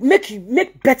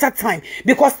make better time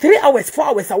because 3 hours, 4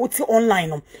 hours I would see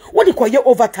online. What do you call your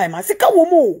overtime? I say ka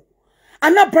womo.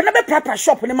 And now brother be proper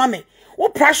shop ne mame.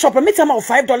 What price shop me tell me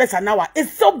 $5 an hour.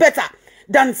 It's so better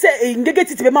than say get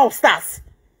it to be more stars.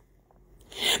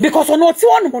 Because on no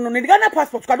one the Ghana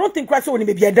passport, I don't think Christ will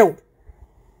be a deal.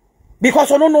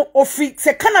 Because on no free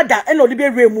say Canada and no be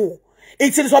remo.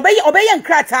 It is obey and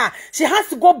crata. She has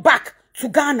to go back to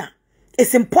Ghana.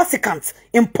 It's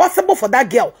impossible for that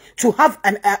girl to have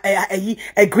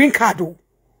a green card.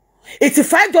 It's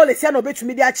 $5 here no be to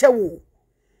media chewo.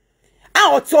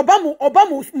 Ah,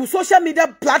 Obama social media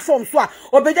platforms so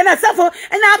obedient self and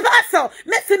I pass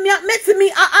met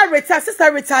me I retire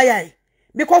sister retire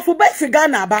because we buy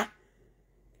Ghana ba.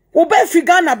 We buy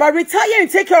Ghana ba retire and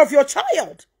take care of your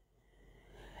child.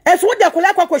 And so what they call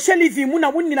like question leave mu na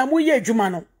wonni na mu ye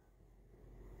adwuma no.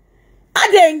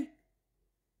 Aden,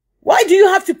 why do you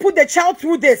have to put the child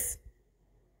through this?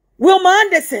 Wilma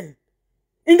Anderson,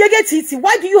 Ingege Titi,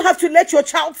 why do you have to let your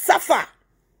child suffer?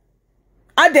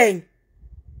 Aden,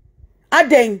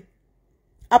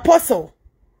 Apostle,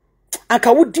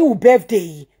 Anka would do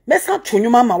birthday. Mesa chonyo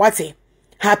mama wate.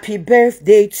 Happy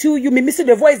birthday to you. Me miss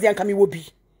the voice the anka mi will be.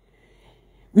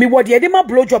 Me what the edema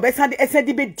blow job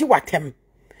esandi be diwatem.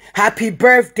 Happy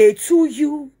birthday to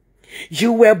you.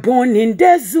 You were born in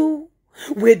the zoo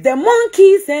with the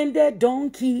monkeys and the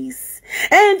donkeys,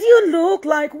 and you look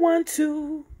like one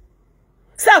too.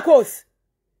 Sakos,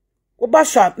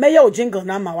 Obasha, may your jingle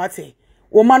na mawate.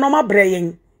 O manoma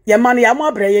brayin. Your money, I'm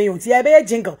more brayin.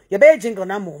 You be a jingle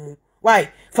na mumu. Why?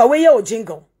 For we your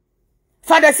jingle.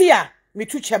 Father Sia, me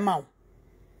too chemau.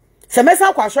 Se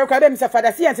mesa kwa sorry, crab, Mr.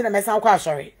 Father Sia, and the mesa kwa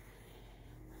sorry.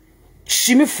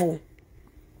 Shimifu.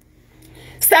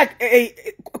 Stack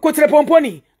Kotre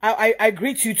Pomponi. I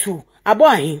greet you too.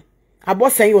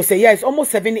 Abo saying you say yeah, it's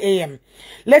almost 7 a.m.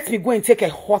 Let me go and take a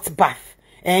hot bath,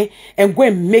 and go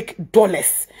and make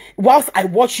dollars whilst I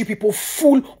watch you people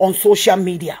full on social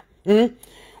media.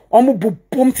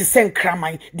 Boom to send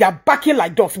cramine. They are backing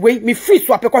like dogs. Wait, me free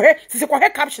swap.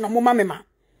 Caption on mama.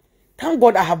 Thank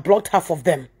God I have blocked half of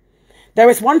them. There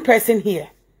is one person here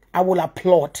I will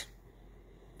applaud.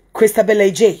 Christabel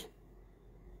AJ.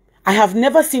 I have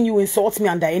never seen you insult me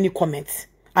under any comments,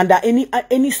 under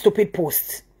any stupid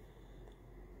post.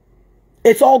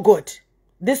 It's all good.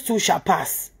 This too shall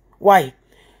pass. Why?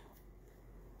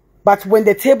 But when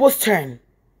the tables turn,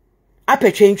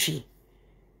 apechenchi.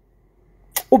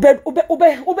 Ube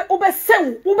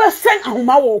send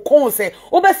ahuma wo say.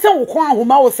 Ube send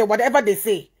ahuma wo say whatever they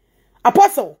say.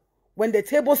 Apostle, when the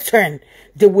tables turn,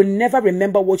 they will never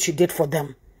remember what you did for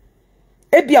them.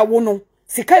 Ebia wono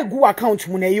sika egu account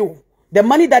muneyo. The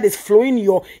money that is flowing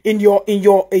in your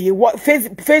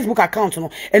Facebook account no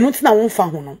eno na won fa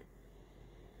ho no.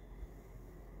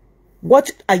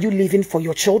 What are you leaving for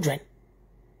your children?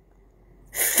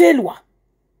 Failure.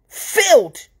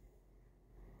 Failed.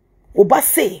 Oba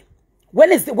say,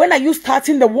 when are you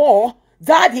starting the war?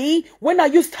 Daddy, when are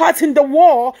you starting the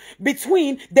war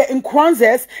between the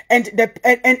Nkwanzas and the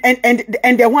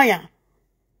Wanya?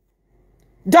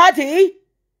 Daddy,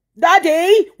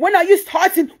 when are you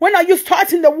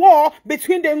starting the war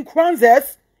between the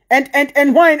Nkwanzas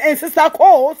and Wine and Sister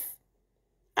Coles?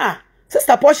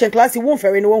 Sister Portion class you won't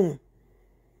very no.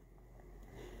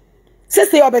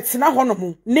 Sister obetina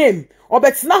hono name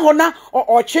obetina hona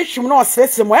or chechum no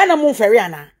sesem wa na mu fere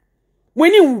ana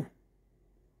weni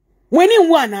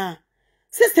wu ana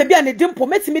sister bia ne dimple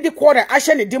metimi di quarter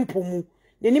ahye ne dimple mu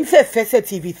nenim fe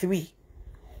TV3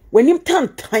 wenim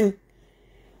tantan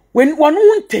when one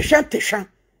won teshan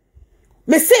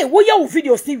me say wo ya wo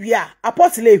videos ni wi a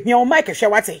apostle ehia o mic hwe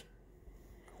wate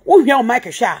wo hia o mic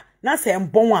hwe na say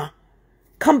mbon a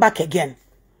come back again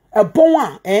a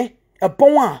bon a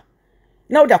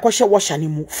now da kwahye washer ni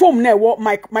mu foam na wo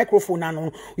microphone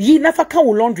anu yi na fa ka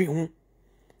wo laundry hu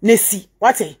nesi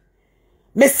wate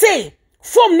me say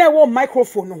foam na wo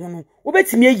microphone hu no wo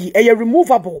betimi ayi eye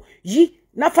removable yi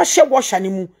na fa hye washer ni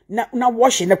mu na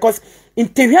wash because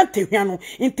intehwan no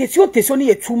intesio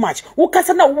ni too much wo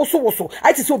kasa na wo so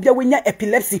I ti say obia wenya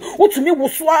epilepsy wo tumi wo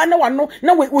so na wano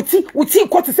na wuti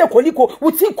ko te say koliko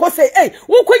wuti ko say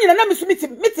wo kwanyina na mesu miti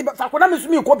fa ko na mesu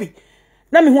mi ko bi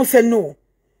na me hu say no.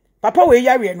 Papa we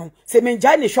yare no se me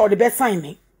nja ne show the best sign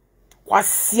me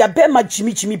kwasia be ma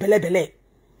jimi bele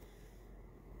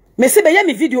me se be ya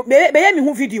me video be ya me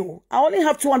hu video I only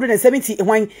have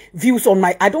 271 views on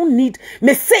my I don't need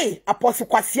me say apostle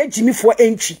kwasia jimi for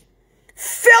entry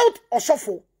failed or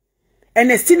shuffle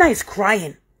and Natina is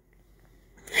crying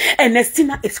and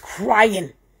Natina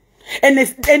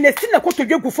ko to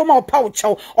dwegu foma o pa o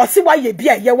chow o se why ye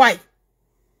bia ye why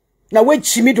na we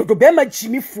Jimmy do bema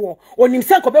Jimmy for onim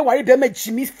se ko be ware bema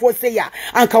Jimmy for say ya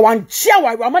anka wan chia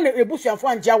ware ama na ebusuafo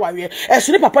anja ware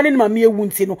eso ne papa ne mama ewu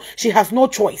nti no she has no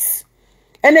choice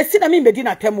and e si na me bedi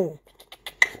na temo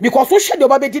because wo hwe de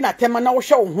oba bedi na tema na wo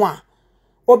hwe wo ho a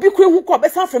obi kure hu ko be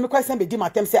san frem kwa san bedi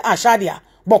matem say ah shadia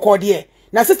boko de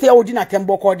na sister ya odi na tem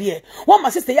boko de one my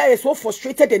sister ya is so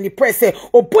frustrated and depressed say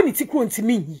oboniti kro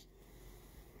ntimi yi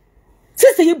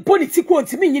sister you boniti kro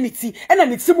ntimi yi niti e na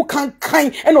niti mu kan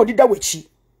e na odida wachi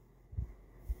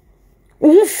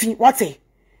Ufi, what a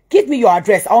give me your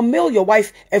address. I'll mail your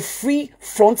wife a free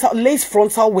lace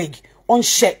frontal wig on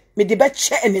share. Me the bet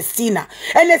share and Natina.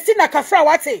 And Natina kafra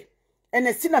what a and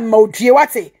Natina maudie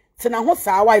what a tena ho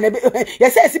sawa na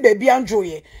yes yes baby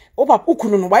anjoye. Opa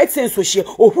ukunu no white sense so she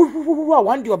oh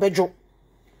one day obejo.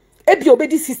 Ebi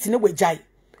obedi 16 we jai.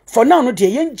 For now no dey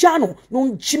yen jano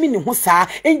no Jimmy ni ho sa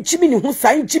en Jimmy ni ho sa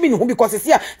en Jimmy ni ho because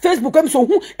see Facebook am so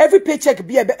who every paycheck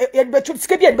be betu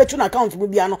sika be betu na account mu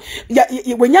bia no ya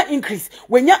when ya increase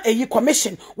when ya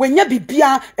commission when ya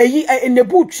bibia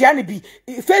enebu tua ne bi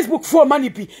Facebook for money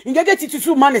bi you get it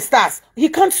to money stars he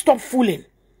can't stop fooling.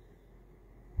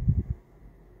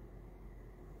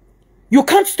 You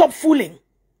can't stop fooling.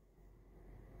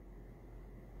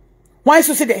 Why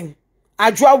so say then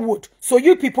Ajwa wood so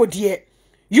you people dear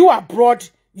you are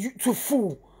brought to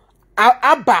fool.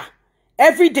 Abba,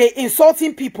 every day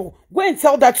insulting people. Go and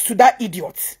tell that to that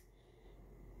idiot.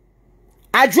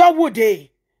 Ajwa would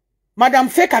Madam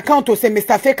fake account or say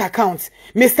Mr. fake account.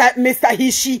 Mr.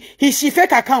 he she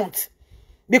fake account.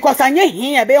 Because I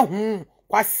here be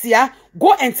kwasia.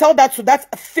 Go and tell that to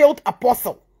that failed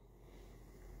apostle.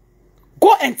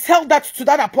 Go and tell that to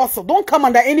that apostle. Don't come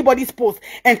under anybody's post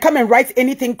and come and write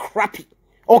anything crappy.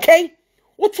 Okay?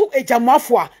 Utu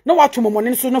ejamafua na watu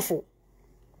momone so nofo.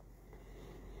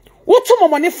 Utu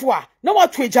momone fua na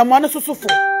watu ejamane so sofo.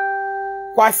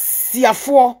 Kwa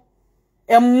siafo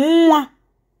emwa.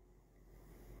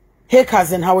 Hey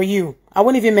cousin, how are you? I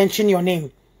won't even mention your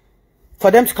name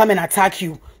for them to come and attack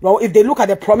you. Well, if they look at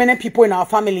the prominent people in our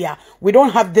family, we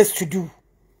don't have this to do.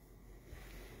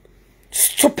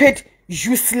 Stupid,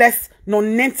 useless,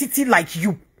 non-entity like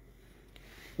you.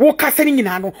 Wo kaseni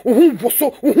nyina no ohun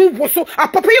woso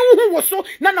apapa ye ohun woso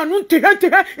na no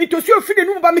nteha itosi ofide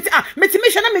no ba meti meti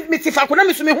mesha na meti fa ko na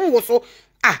meso me hun woso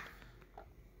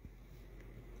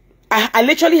I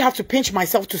literally have to pinch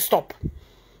myself to stop.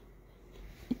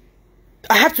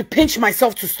 I have to pinch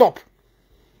myself to stop.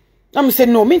 I'm say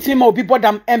no meti me obi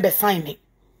bodam embe sign me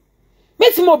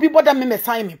meti me obi bodam me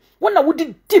sign me when na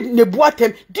wodi dip nebu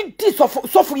atem di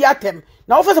sofu ya atem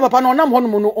na officer papa no nam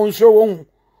hono no onsro wo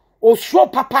Oh, sure,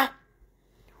 papa.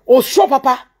 Oh, sure,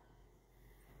 papa.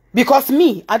 Because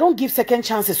me, I don't give second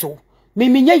chances. So, me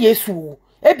nye yesu.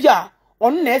 Ebia,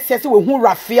 on ne se we hu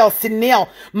Raphael, Sinel,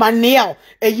 Manel,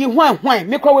 ye hwan,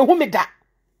 me kwa we hu me da.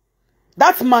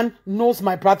 That man knows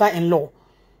my brother-in-law.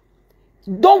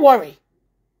 Don't worry.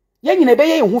 Ye nyine be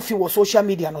ye hu fi wo social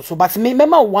media no so, but me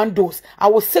mema one dose. I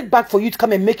will sit back for you to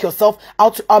come and make yourself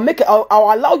out. I'll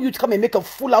allow you to come and make a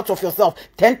fool out of yourself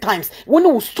 10 times. When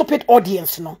you stupid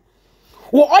audience, no.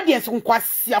 Our audience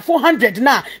 400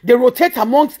 now, they rotate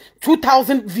amongst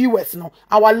 2,000 viewers. No,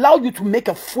 I will allow you to make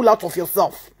a fool out of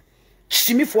yourself.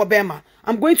 Shimi for Bema,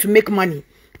 I'm going to make money.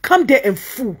 Come there and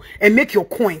fool and make your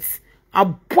coins.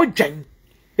 I'll put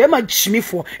Bema shimi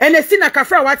for. And a sinner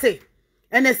kafra wate.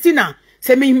 And a sinner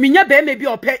say me minya be maybe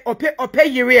or pay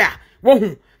yerea.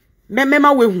 Wohu.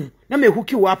 Mema wehu. Na me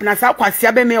hook you up. Na sa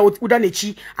kwasia be me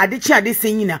udanechi. Adechi ade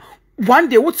senyina. One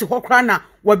day what's hokra na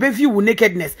wabeview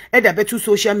nakedness at the betu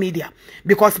social media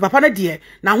because papa na dear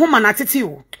na homa na tete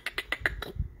o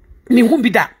me hu bi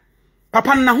da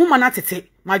papa na homa na tete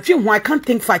my dream I can't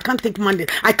think Monday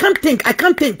I can't think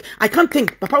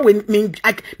papa we mean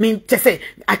just say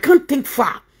I can't think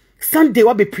far Sunday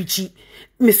wa be preachy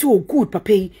me so good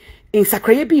papa in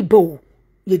sakraye bi bo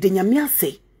ye de nyame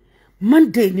ase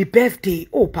Monday, my birthday.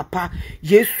 Oh, Papa,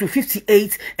 yes, to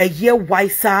 58, a year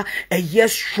wiser, a year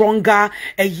stronger,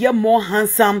 a year more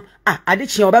handsome. I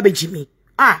did your baby Jimmy.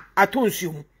 I told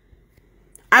you.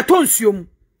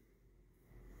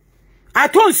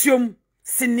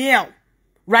 Sinel,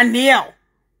 Raniel,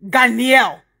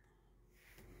 Ganiel.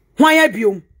 Why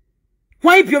biom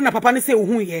na Papa ne say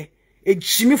ohun ye. E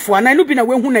Jimmy for na no bi na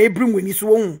we hu na ebrim weni so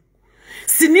ohun.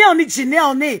 Sinel ni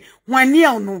Janelle ne,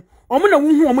 Waniel no. Omo na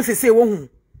wuhu omo sese wo hu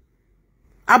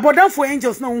abodan for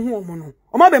angels na wuhu omo no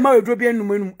omo be ma wedro bi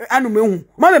anum ehu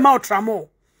omo be ma otramo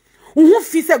wuhu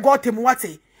fi se god tem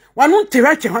wate wanu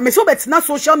nterache ha me so bet na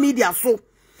social media so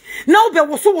now be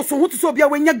wo so hu to so bia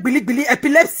wanya gbili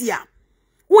epilepsy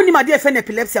woni ma de fe na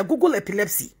epilepsy google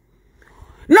epilepsy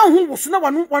na hu wo so na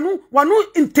wanu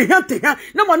inteha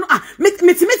na wanu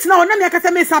metimeti na wona me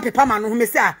akasa me sa pepa ma no hu me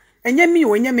se a enye mi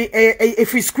o enye me e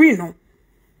free screen no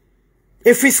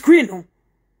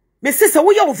me se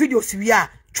wo ya o videos wi a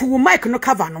twu mic no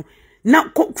cover no na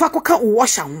kwakoka o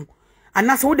washa ho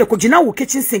anasa wo de ko gina wo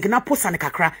kitchen sink na posa ne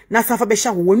kakra na safa be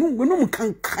sha wo wenum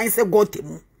kan se god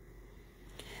temu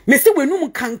me se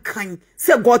wenum kan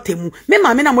se god temu me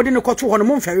ma me na mode ne koto ho no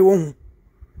mo mfere wo hu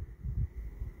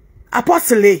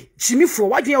Apostle Jimmy for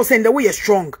what you saying the way you're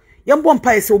strong. Young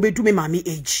bompa say obedu me mommy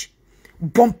age.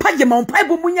 Bompa ye ma bompa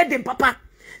bomunya dem papa.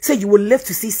 Say you will live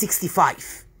to see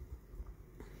 65.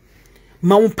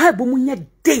 Ma bompa bomunya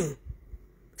dem.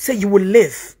 Say you will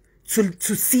live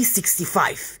to see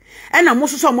 65. And I'm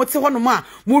also so much one ma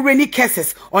more rainy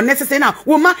cases or necessary now.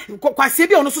 Woma kwase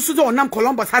bi ono susu do onam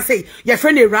Columbus ha say your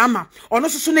friend e Rama ono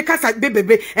susu ne kasa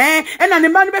bebebe and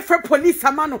an man be for police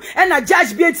amano and a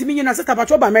judge be ntimi you na sister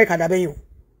patrol ba America da ben yo.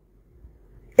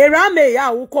 E Rama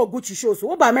ya wo call Gucci shows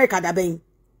wo ba America da ben.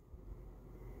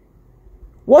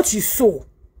 What you sow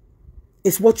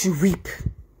is what you reap.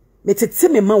 Me tete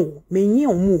me ma wo me nyi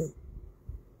omu.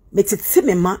 Me tete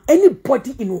me ma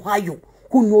anybody in Ohio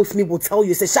who knows me will tell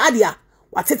you, say, Shadia,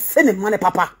 what's it sending money,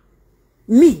 Papa?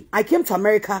 Me, I came to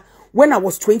America when I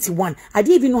was 21. I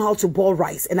didn't even know how to boil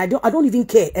rice, and I don't even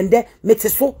care. And then me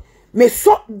so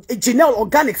Janelle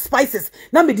organic spices.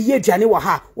 Na me diye jani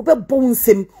waha. Obe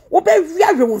bonsem, obe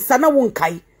riare wonsana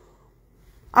wonkai.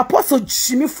 Apostle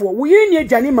Jimmy for we ye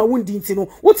jani ma wundi ntino.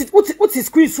 What is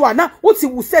screen so na? What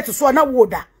is set so na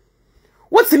woda?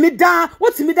 What's me da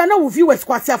na wo viewers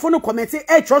kwase afo no comment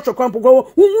church krampo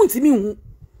go wunti mi hu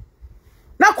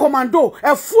na commando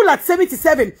a full at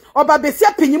 77 oba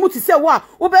besia penyimu ti se wo a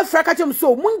wo be fra ka chem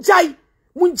so munjai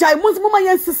muma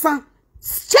yensesa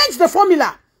change the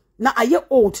formula na aye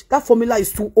old. That formula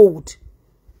is too old.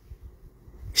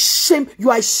 Shame,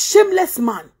 you are a shameless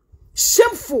man,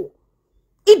 shameful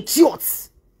idiots.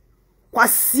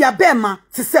 Kwase abema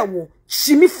ti se wo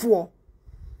shimifo.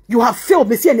 You have failed.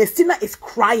 Monsieur Natina is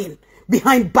crying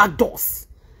behind back doors.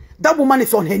 That woman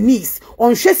is on her knees.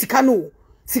 On Sikana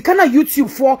YouTube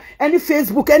for any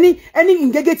Facebook, any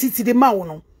ingegeti de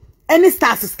no. Any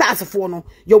stars for no.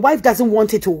 Your wife doesn't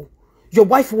want it all. Your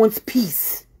wife wants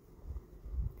peace.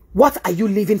 What are you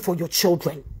leaving for your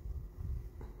children?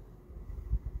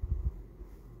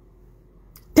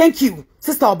 Thank you,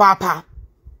 Sister Obapa.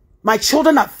 My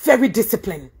children are very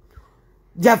disciplined.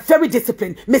 They are very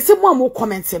disciplined. Me se mo mo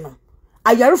comment no.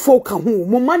 Ayarefo ka hu,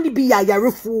 mo mani bi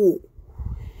ayarefo.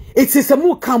 It is a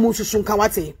mo ka mo susun ka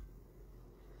wate.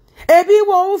 Ebi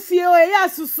wo ufie o eya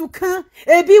susuka,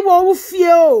 ebi wo ufie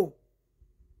o.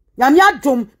 Nyame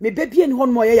adom me bebie ni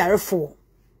hon mo ayarefo.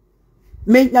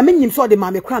 Me nyame nyim so de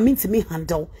ma me kra me ntimi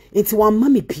handle, enti wan ma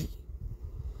me bi.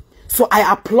 So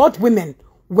I applaud women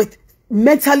with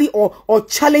mentally or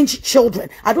challenged children.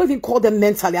 I don't even call them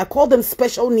mentally, I call them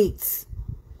special needs.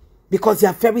 Because they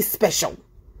are very special.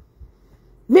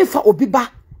 Me fa obiba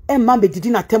and mambe didi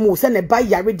na temo send a buy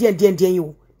yare dien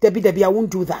you. Debbie, I won't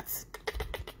do that.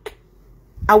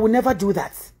 I will never do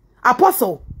that.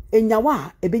 Apostle,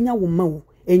 enyawa ebenya woman,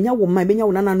 enya woman ebenya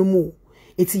wonana no mu.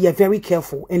 It's you're very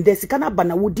careful. And there's kana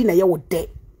bana wudi na ye wo de.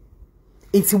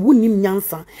 It's wunim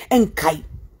nyansa and kai.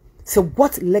 So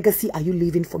what legacy are you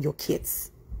leaving for your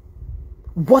kids?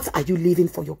 What are you leaving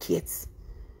for your kids?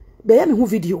 Be me who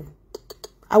video.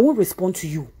 I won't respond to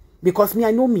you because me,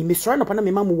 I know me. Miss Ryan upon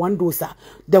me mama one dose.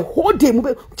 The whole day,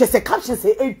 just a caption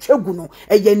say, "Hey, cheguno,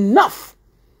 enough."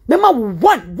 Mama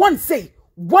one say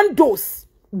one dose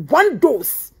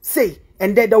say,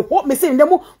 and then the whole me say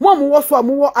more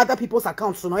more other people's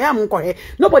accounts. So no, yeah,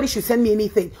 nobody should send me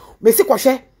anything. Me say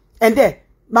kwashe, and then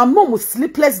my mom was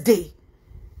sleepless day.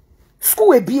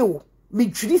 School a bill, me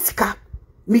jurisika.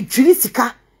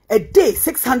 A day,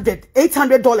 $600,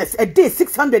 $800. A day,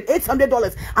 $600,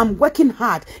 $800. I'm working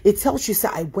hard. It tells you, sir,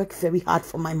 I work very hard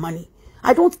for my money.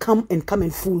 I don't come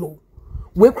and full.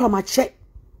 Wake from my check.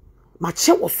 My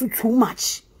check was too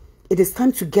much. It is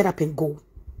time to get up and go.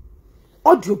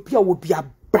 Audio pia will be a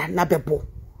bra na bebo.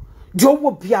 Joe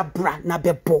will be a bra na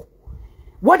bebo.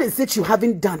 What is it you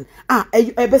haven't done?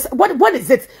 What is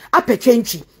it? Ape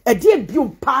chenchi. A dear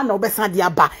bium pan obesa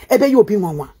diaba. Ebe you be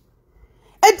one.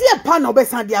 E dear pan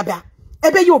obesan diaba.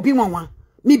 Ebe you be one.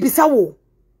 Mi bisawo.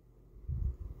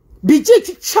 BJ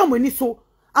chichaweni so.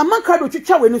 A man crado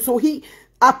chichaweni so he.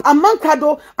 A man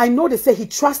crado, I know they say he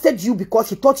trusted you because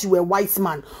he thought you were a wise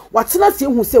man. What's not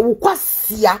saying who say wo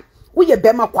kwasia. Wo ye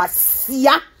bema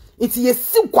kwasia. It's ye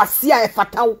si kwasia e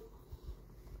fatao.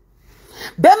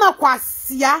 Bema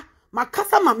kwasia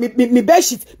makasa ma me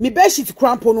bedsheet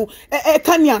crampo no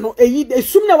kanya no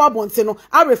esum na wabonte no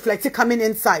I reflect coming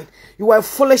inside. You are a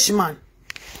foolish man.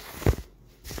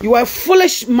 You are a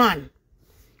foolish man.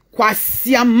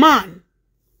 Kwasia man.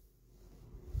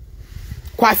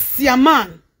 Kwasia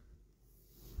man.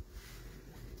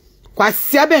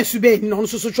 Kwasia ben sube no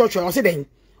so church o se den.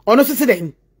 Ono so se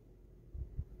den.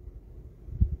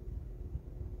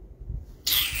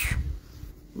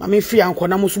 Mami free anko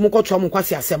na musu mko twa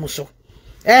mkwasi asem so.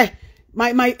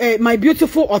 My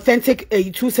beautiful authentic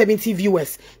 270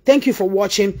 viewers, thank you for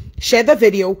watching. Share the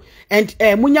video and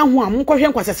munya hu am nkwohwe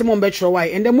nkwasase mo mbetro why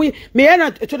and me na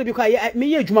to the because me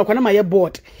ye adwuma kwa na my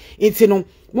board enti no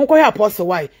nkwohwe apostle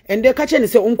why and they catch ni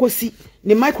say onkosi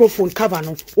ni microphone cover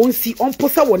no onsi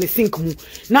onposa wo ne sink mu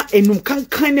na enum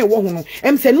kankan na wo hu no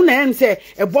em se no na em se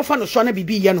ebofa no so na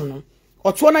bibi ye no no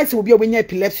oto night will be obenya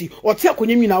epilepsy ote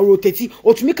akonye nwi na rotate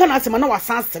otumi kana asema na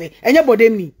wasansere enye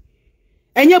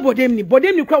bodemni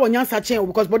bodemni kwa wanyansa chen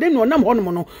because bodemni onam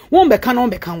hono no won beka na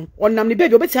onbeka onam ne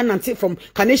baby obetia nante from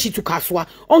Kaneshi to Kaswa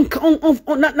on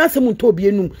na semu nto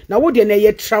enum na wo de na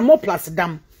ye tramo plus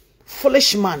dam.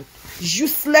 Foolish man,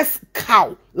 useless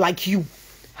cow like you.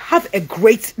 Have a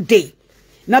great day.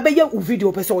 Na be ye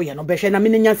video pese o ye no be hwe na me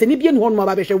nyansa ni bie no hono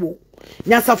ba be hwe wo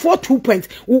nyansa for 2 point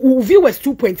viewers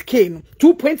 2.k no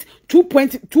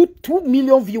 2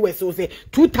 million viewers, so say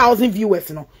 2,000 viewers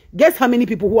no. Guess how many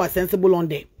people who are sensible on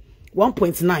there?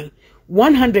 1.9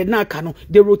 100 na kano.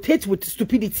 They rotate with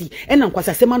stupidity and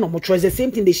ankwasa sema no more the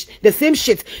same thing, the same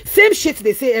shit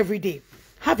they say every day.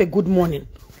 Have a good morning.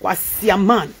 Kwasia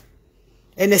man.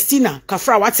 Natina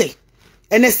kafra wate.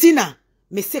 Natina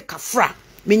me say kafra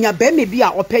minya be me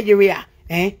bia opeyere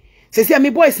say me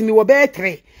boys me wo be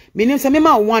 3 me nim say me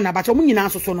ma 1 but omo nyina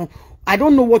so no I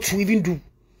don't know what to even do.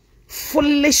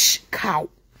 Foolish cow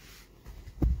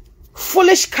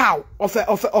of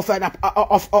an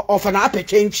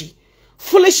apechenchi.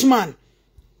 Foolish man.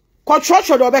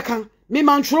 Kwachocho do beka me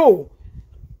mantro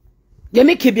ye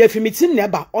make be afimitin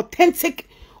neba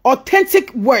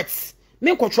authentic words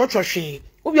me kwachocho hwe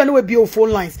obi na we bio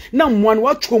phone lines na mwan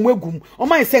wa twom agum o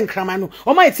man say nkraman no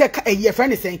o man say ye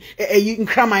friend say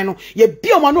nkraman no ye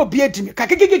bio ma no obi adimi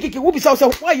kakekekeke wo bisa say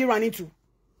why are you running to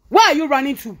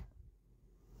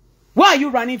you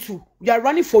are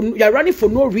running for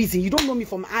no reason. You don't know me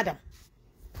from Adam.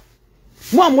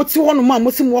 Mo amoti hono mo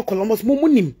amosi mo Columbus mo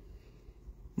munim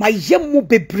ma yemu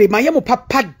bebre ma yemu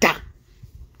papa da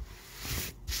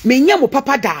me nyemu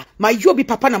papa da ma yobi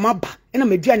papa na maba na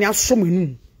maduane asom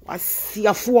enum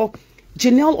asiafo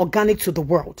Genial Organic to the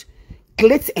world.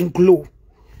 Glitz and glow.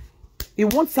 You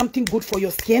want something good for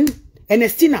your skin?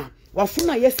 Natina,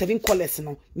 wafuna ye 7 colors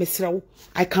no. Mesrao,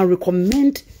 I can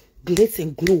recommend Glitz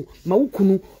and glow.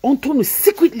 Maukunu ontonu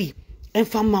secretly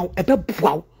enfama ebe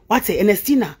bwao. What say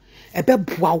Natina? Ebe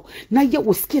bwao. Na ye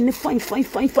wo skin fine.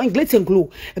 Glitz and glow.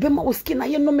 Ebe ma wo skin na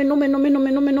ye no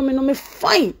me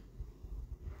fine.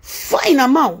 Fine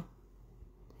amount.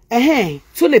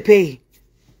 Tulip.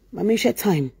 Mama share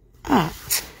time.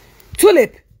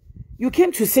 Tulip, you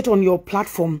came to sit on your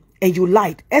platform and you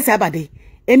lied. As abade,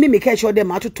 emi make sure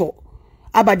them to talk.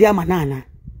 Abade amanana.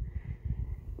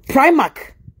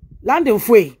 Primark, London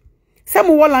fwe. Some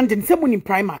more London, some in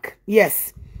Primark.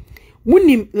 Yes.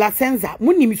 Munim la senza.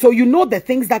 Munim, so you know the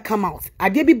things that come out.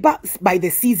 Adebi by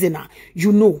the seasoner,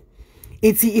 you know.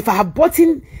 It's if I have bought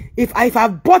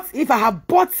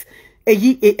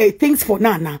things for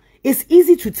Nana, it's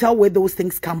easy to tell where those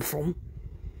things come from.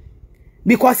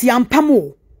 Because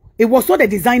yampamo, it was not a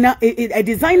designer, a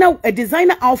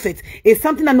designer outfit is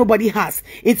something that nobody has.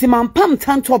 It's a mampam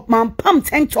tank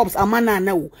tank tops amana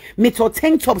no. Meto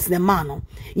tank tops the mano.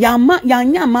 Ya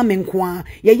mamenkwa,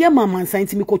 ya mama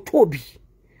science miko tobi.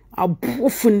 A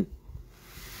buffon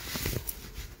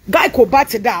guy ko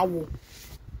bate dawo.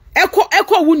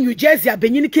 Echo wun New Jersey a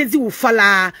benyini kezi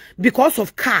ufala because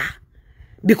of car.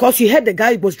 Because you heard the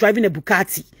guy was driving a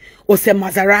Bugatti or some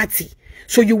Maserati.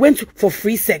 So you went for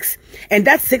free sex. And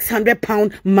that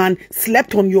 600-pound man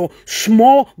slept on your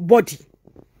small body.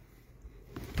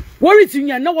 Worried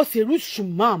you now was a rich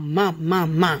ma.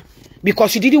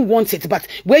 Because you didn't want it. But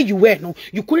where you were, no,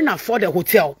 you couldn't afford a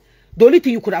hotel. The only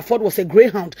thing you could afford was a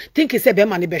Greyhound. Think it's a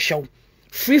Bemani show.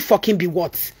 Free fucking be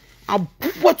what?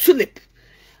 What Tulip?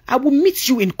 I will meet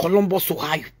you in Columbus,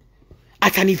 Ohio.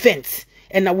 At an event.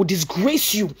 And I will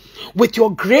disgrace you with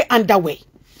your grey underwear.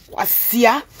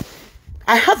 Wasia,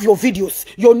 I have your videos.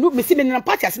 Your new me see me na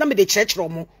party as na me the church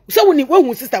room. So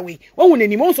when sister we, when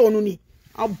any months on ni.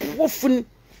 Abofun.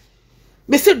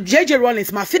 Me say JJ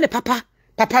Rollins ma fine papa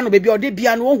no baby or de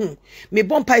bia no hu. Me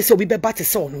bon pa say obi be bate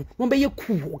so no. No be ye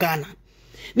cool Ghana.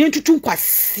 ne ntutu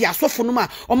kwasi asofo no ma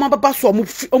omo baba so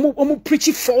omo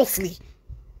preach falsely.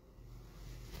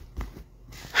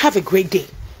 Have a great day.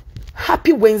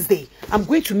 Happy Wednesday. I'm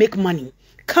going to make money.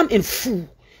 Come in full.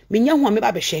 Me nya ho me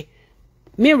ba be hwe.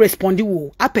 Me respondi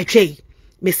wo apetwe.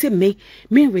 Me say me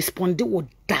respondi wo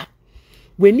da.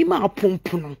 Weni ma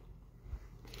apompono.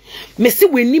 Me say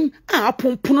wenim a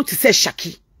apompono to say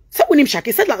shaki. Say wenim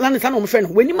shaki. Say la nsa na o friend.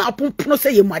 Wenim a apompono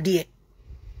say ye muade.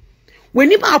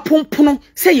 Wenim a apompono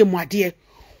say ye muade.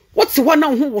 What's the one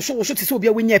now who wo so to say obi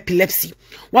a wenya epilepsy.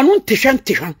 Wanu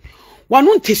ntehwan.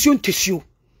 Wanu ntesio.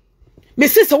 Me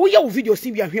say so wo video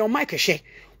si bia hwe o mic hwe.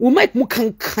 Wo mic mu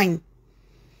kan.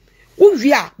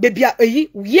 Uvia baby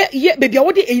ye baby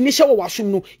what the initial washum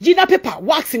no yina paper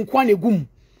wax in kwan egum.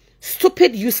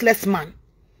 Stupid useless man.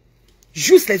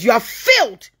 Useless, you have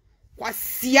failed.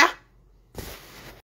 Kwasia.